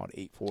segment tomorrow at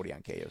 8:40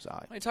 on KUSI.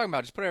 What are you talking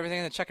about? Just put everything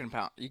in the checking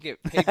account. You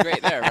get paid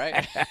great there,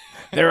 right?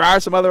 There are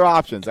some other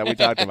options that we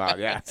talked about,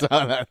 yeah. So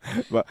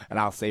and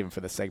I'll save them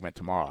for the segment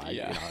tomorrow.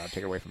 Yeah. I'll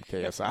take it away from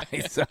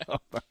KUSI. So,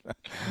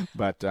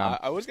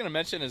 I was going to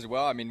mention as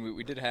well, I mean,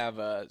 we did have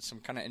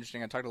some kind of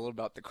interesting, I talked a little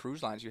about the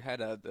cruise lines. You had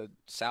the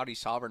Saudi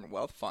Sovereign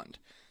Wealth Fund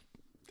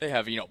they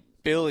have,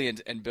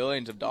 billions and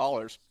billions of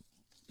dollars.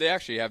 They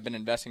actually have been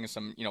investing in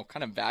some,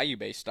 kind of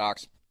value-based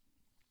stocks,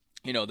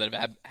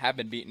 that have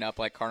been beaten up,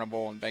 like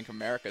Carnival and Bank of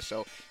America.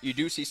 So you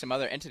do see some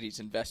other entities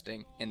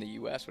investing in the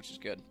U.S., which is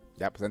good.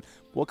 Yep.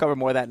 We'll cover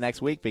more of that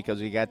next week because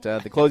we got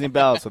the closing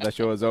bell, so the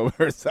show is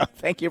over. So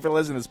thank you for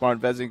listening to the Smart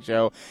Investing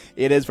Show.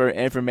 It is for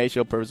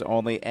informational purposes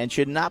only and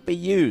should not be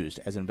used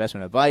as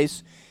investment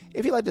advice.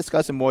 If you'd like to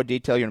discuss in more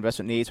detail your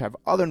investment needs or have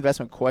other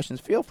investment questions,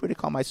 feel free to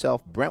call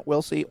myself, Brent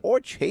Wilsey, or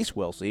Chase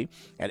Wilsey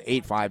at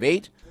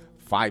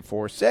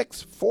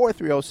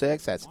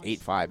 858-546-4306. That's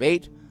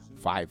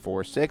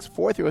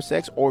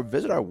 858-546-4306, or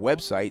visit our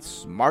website,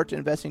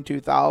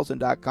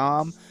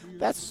 smartinvesting2000.com.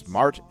 That's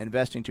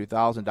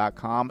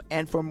smartinvesting2000.com.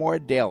 And for more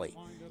daily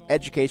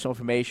educational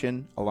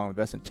information along with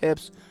investment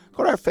tips,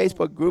 go to our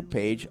Facebook group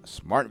page,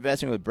 Smart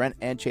Investing with Brent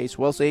and Chase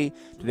Wilsey.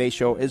 Today's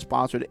show is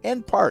sponsored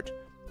in part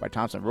by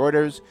Thomson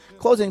Reuters.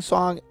 Closing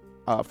song,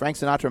 Frank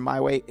Sinatra, My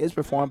Way, is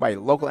performed by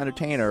local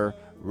entertainer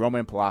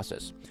Roman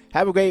Palacios.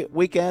 Have a great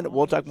weekend.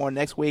 We'll talk more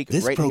next week.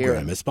 This right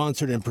program here. is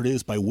sponsored and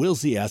produced by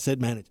Wilsey Asset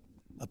Management.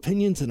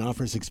 Opinions and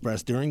offers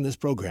expressed during this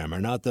program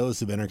are not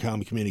those of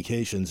Intercom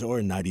Communications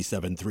or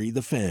 97.3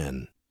 The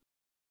Fan.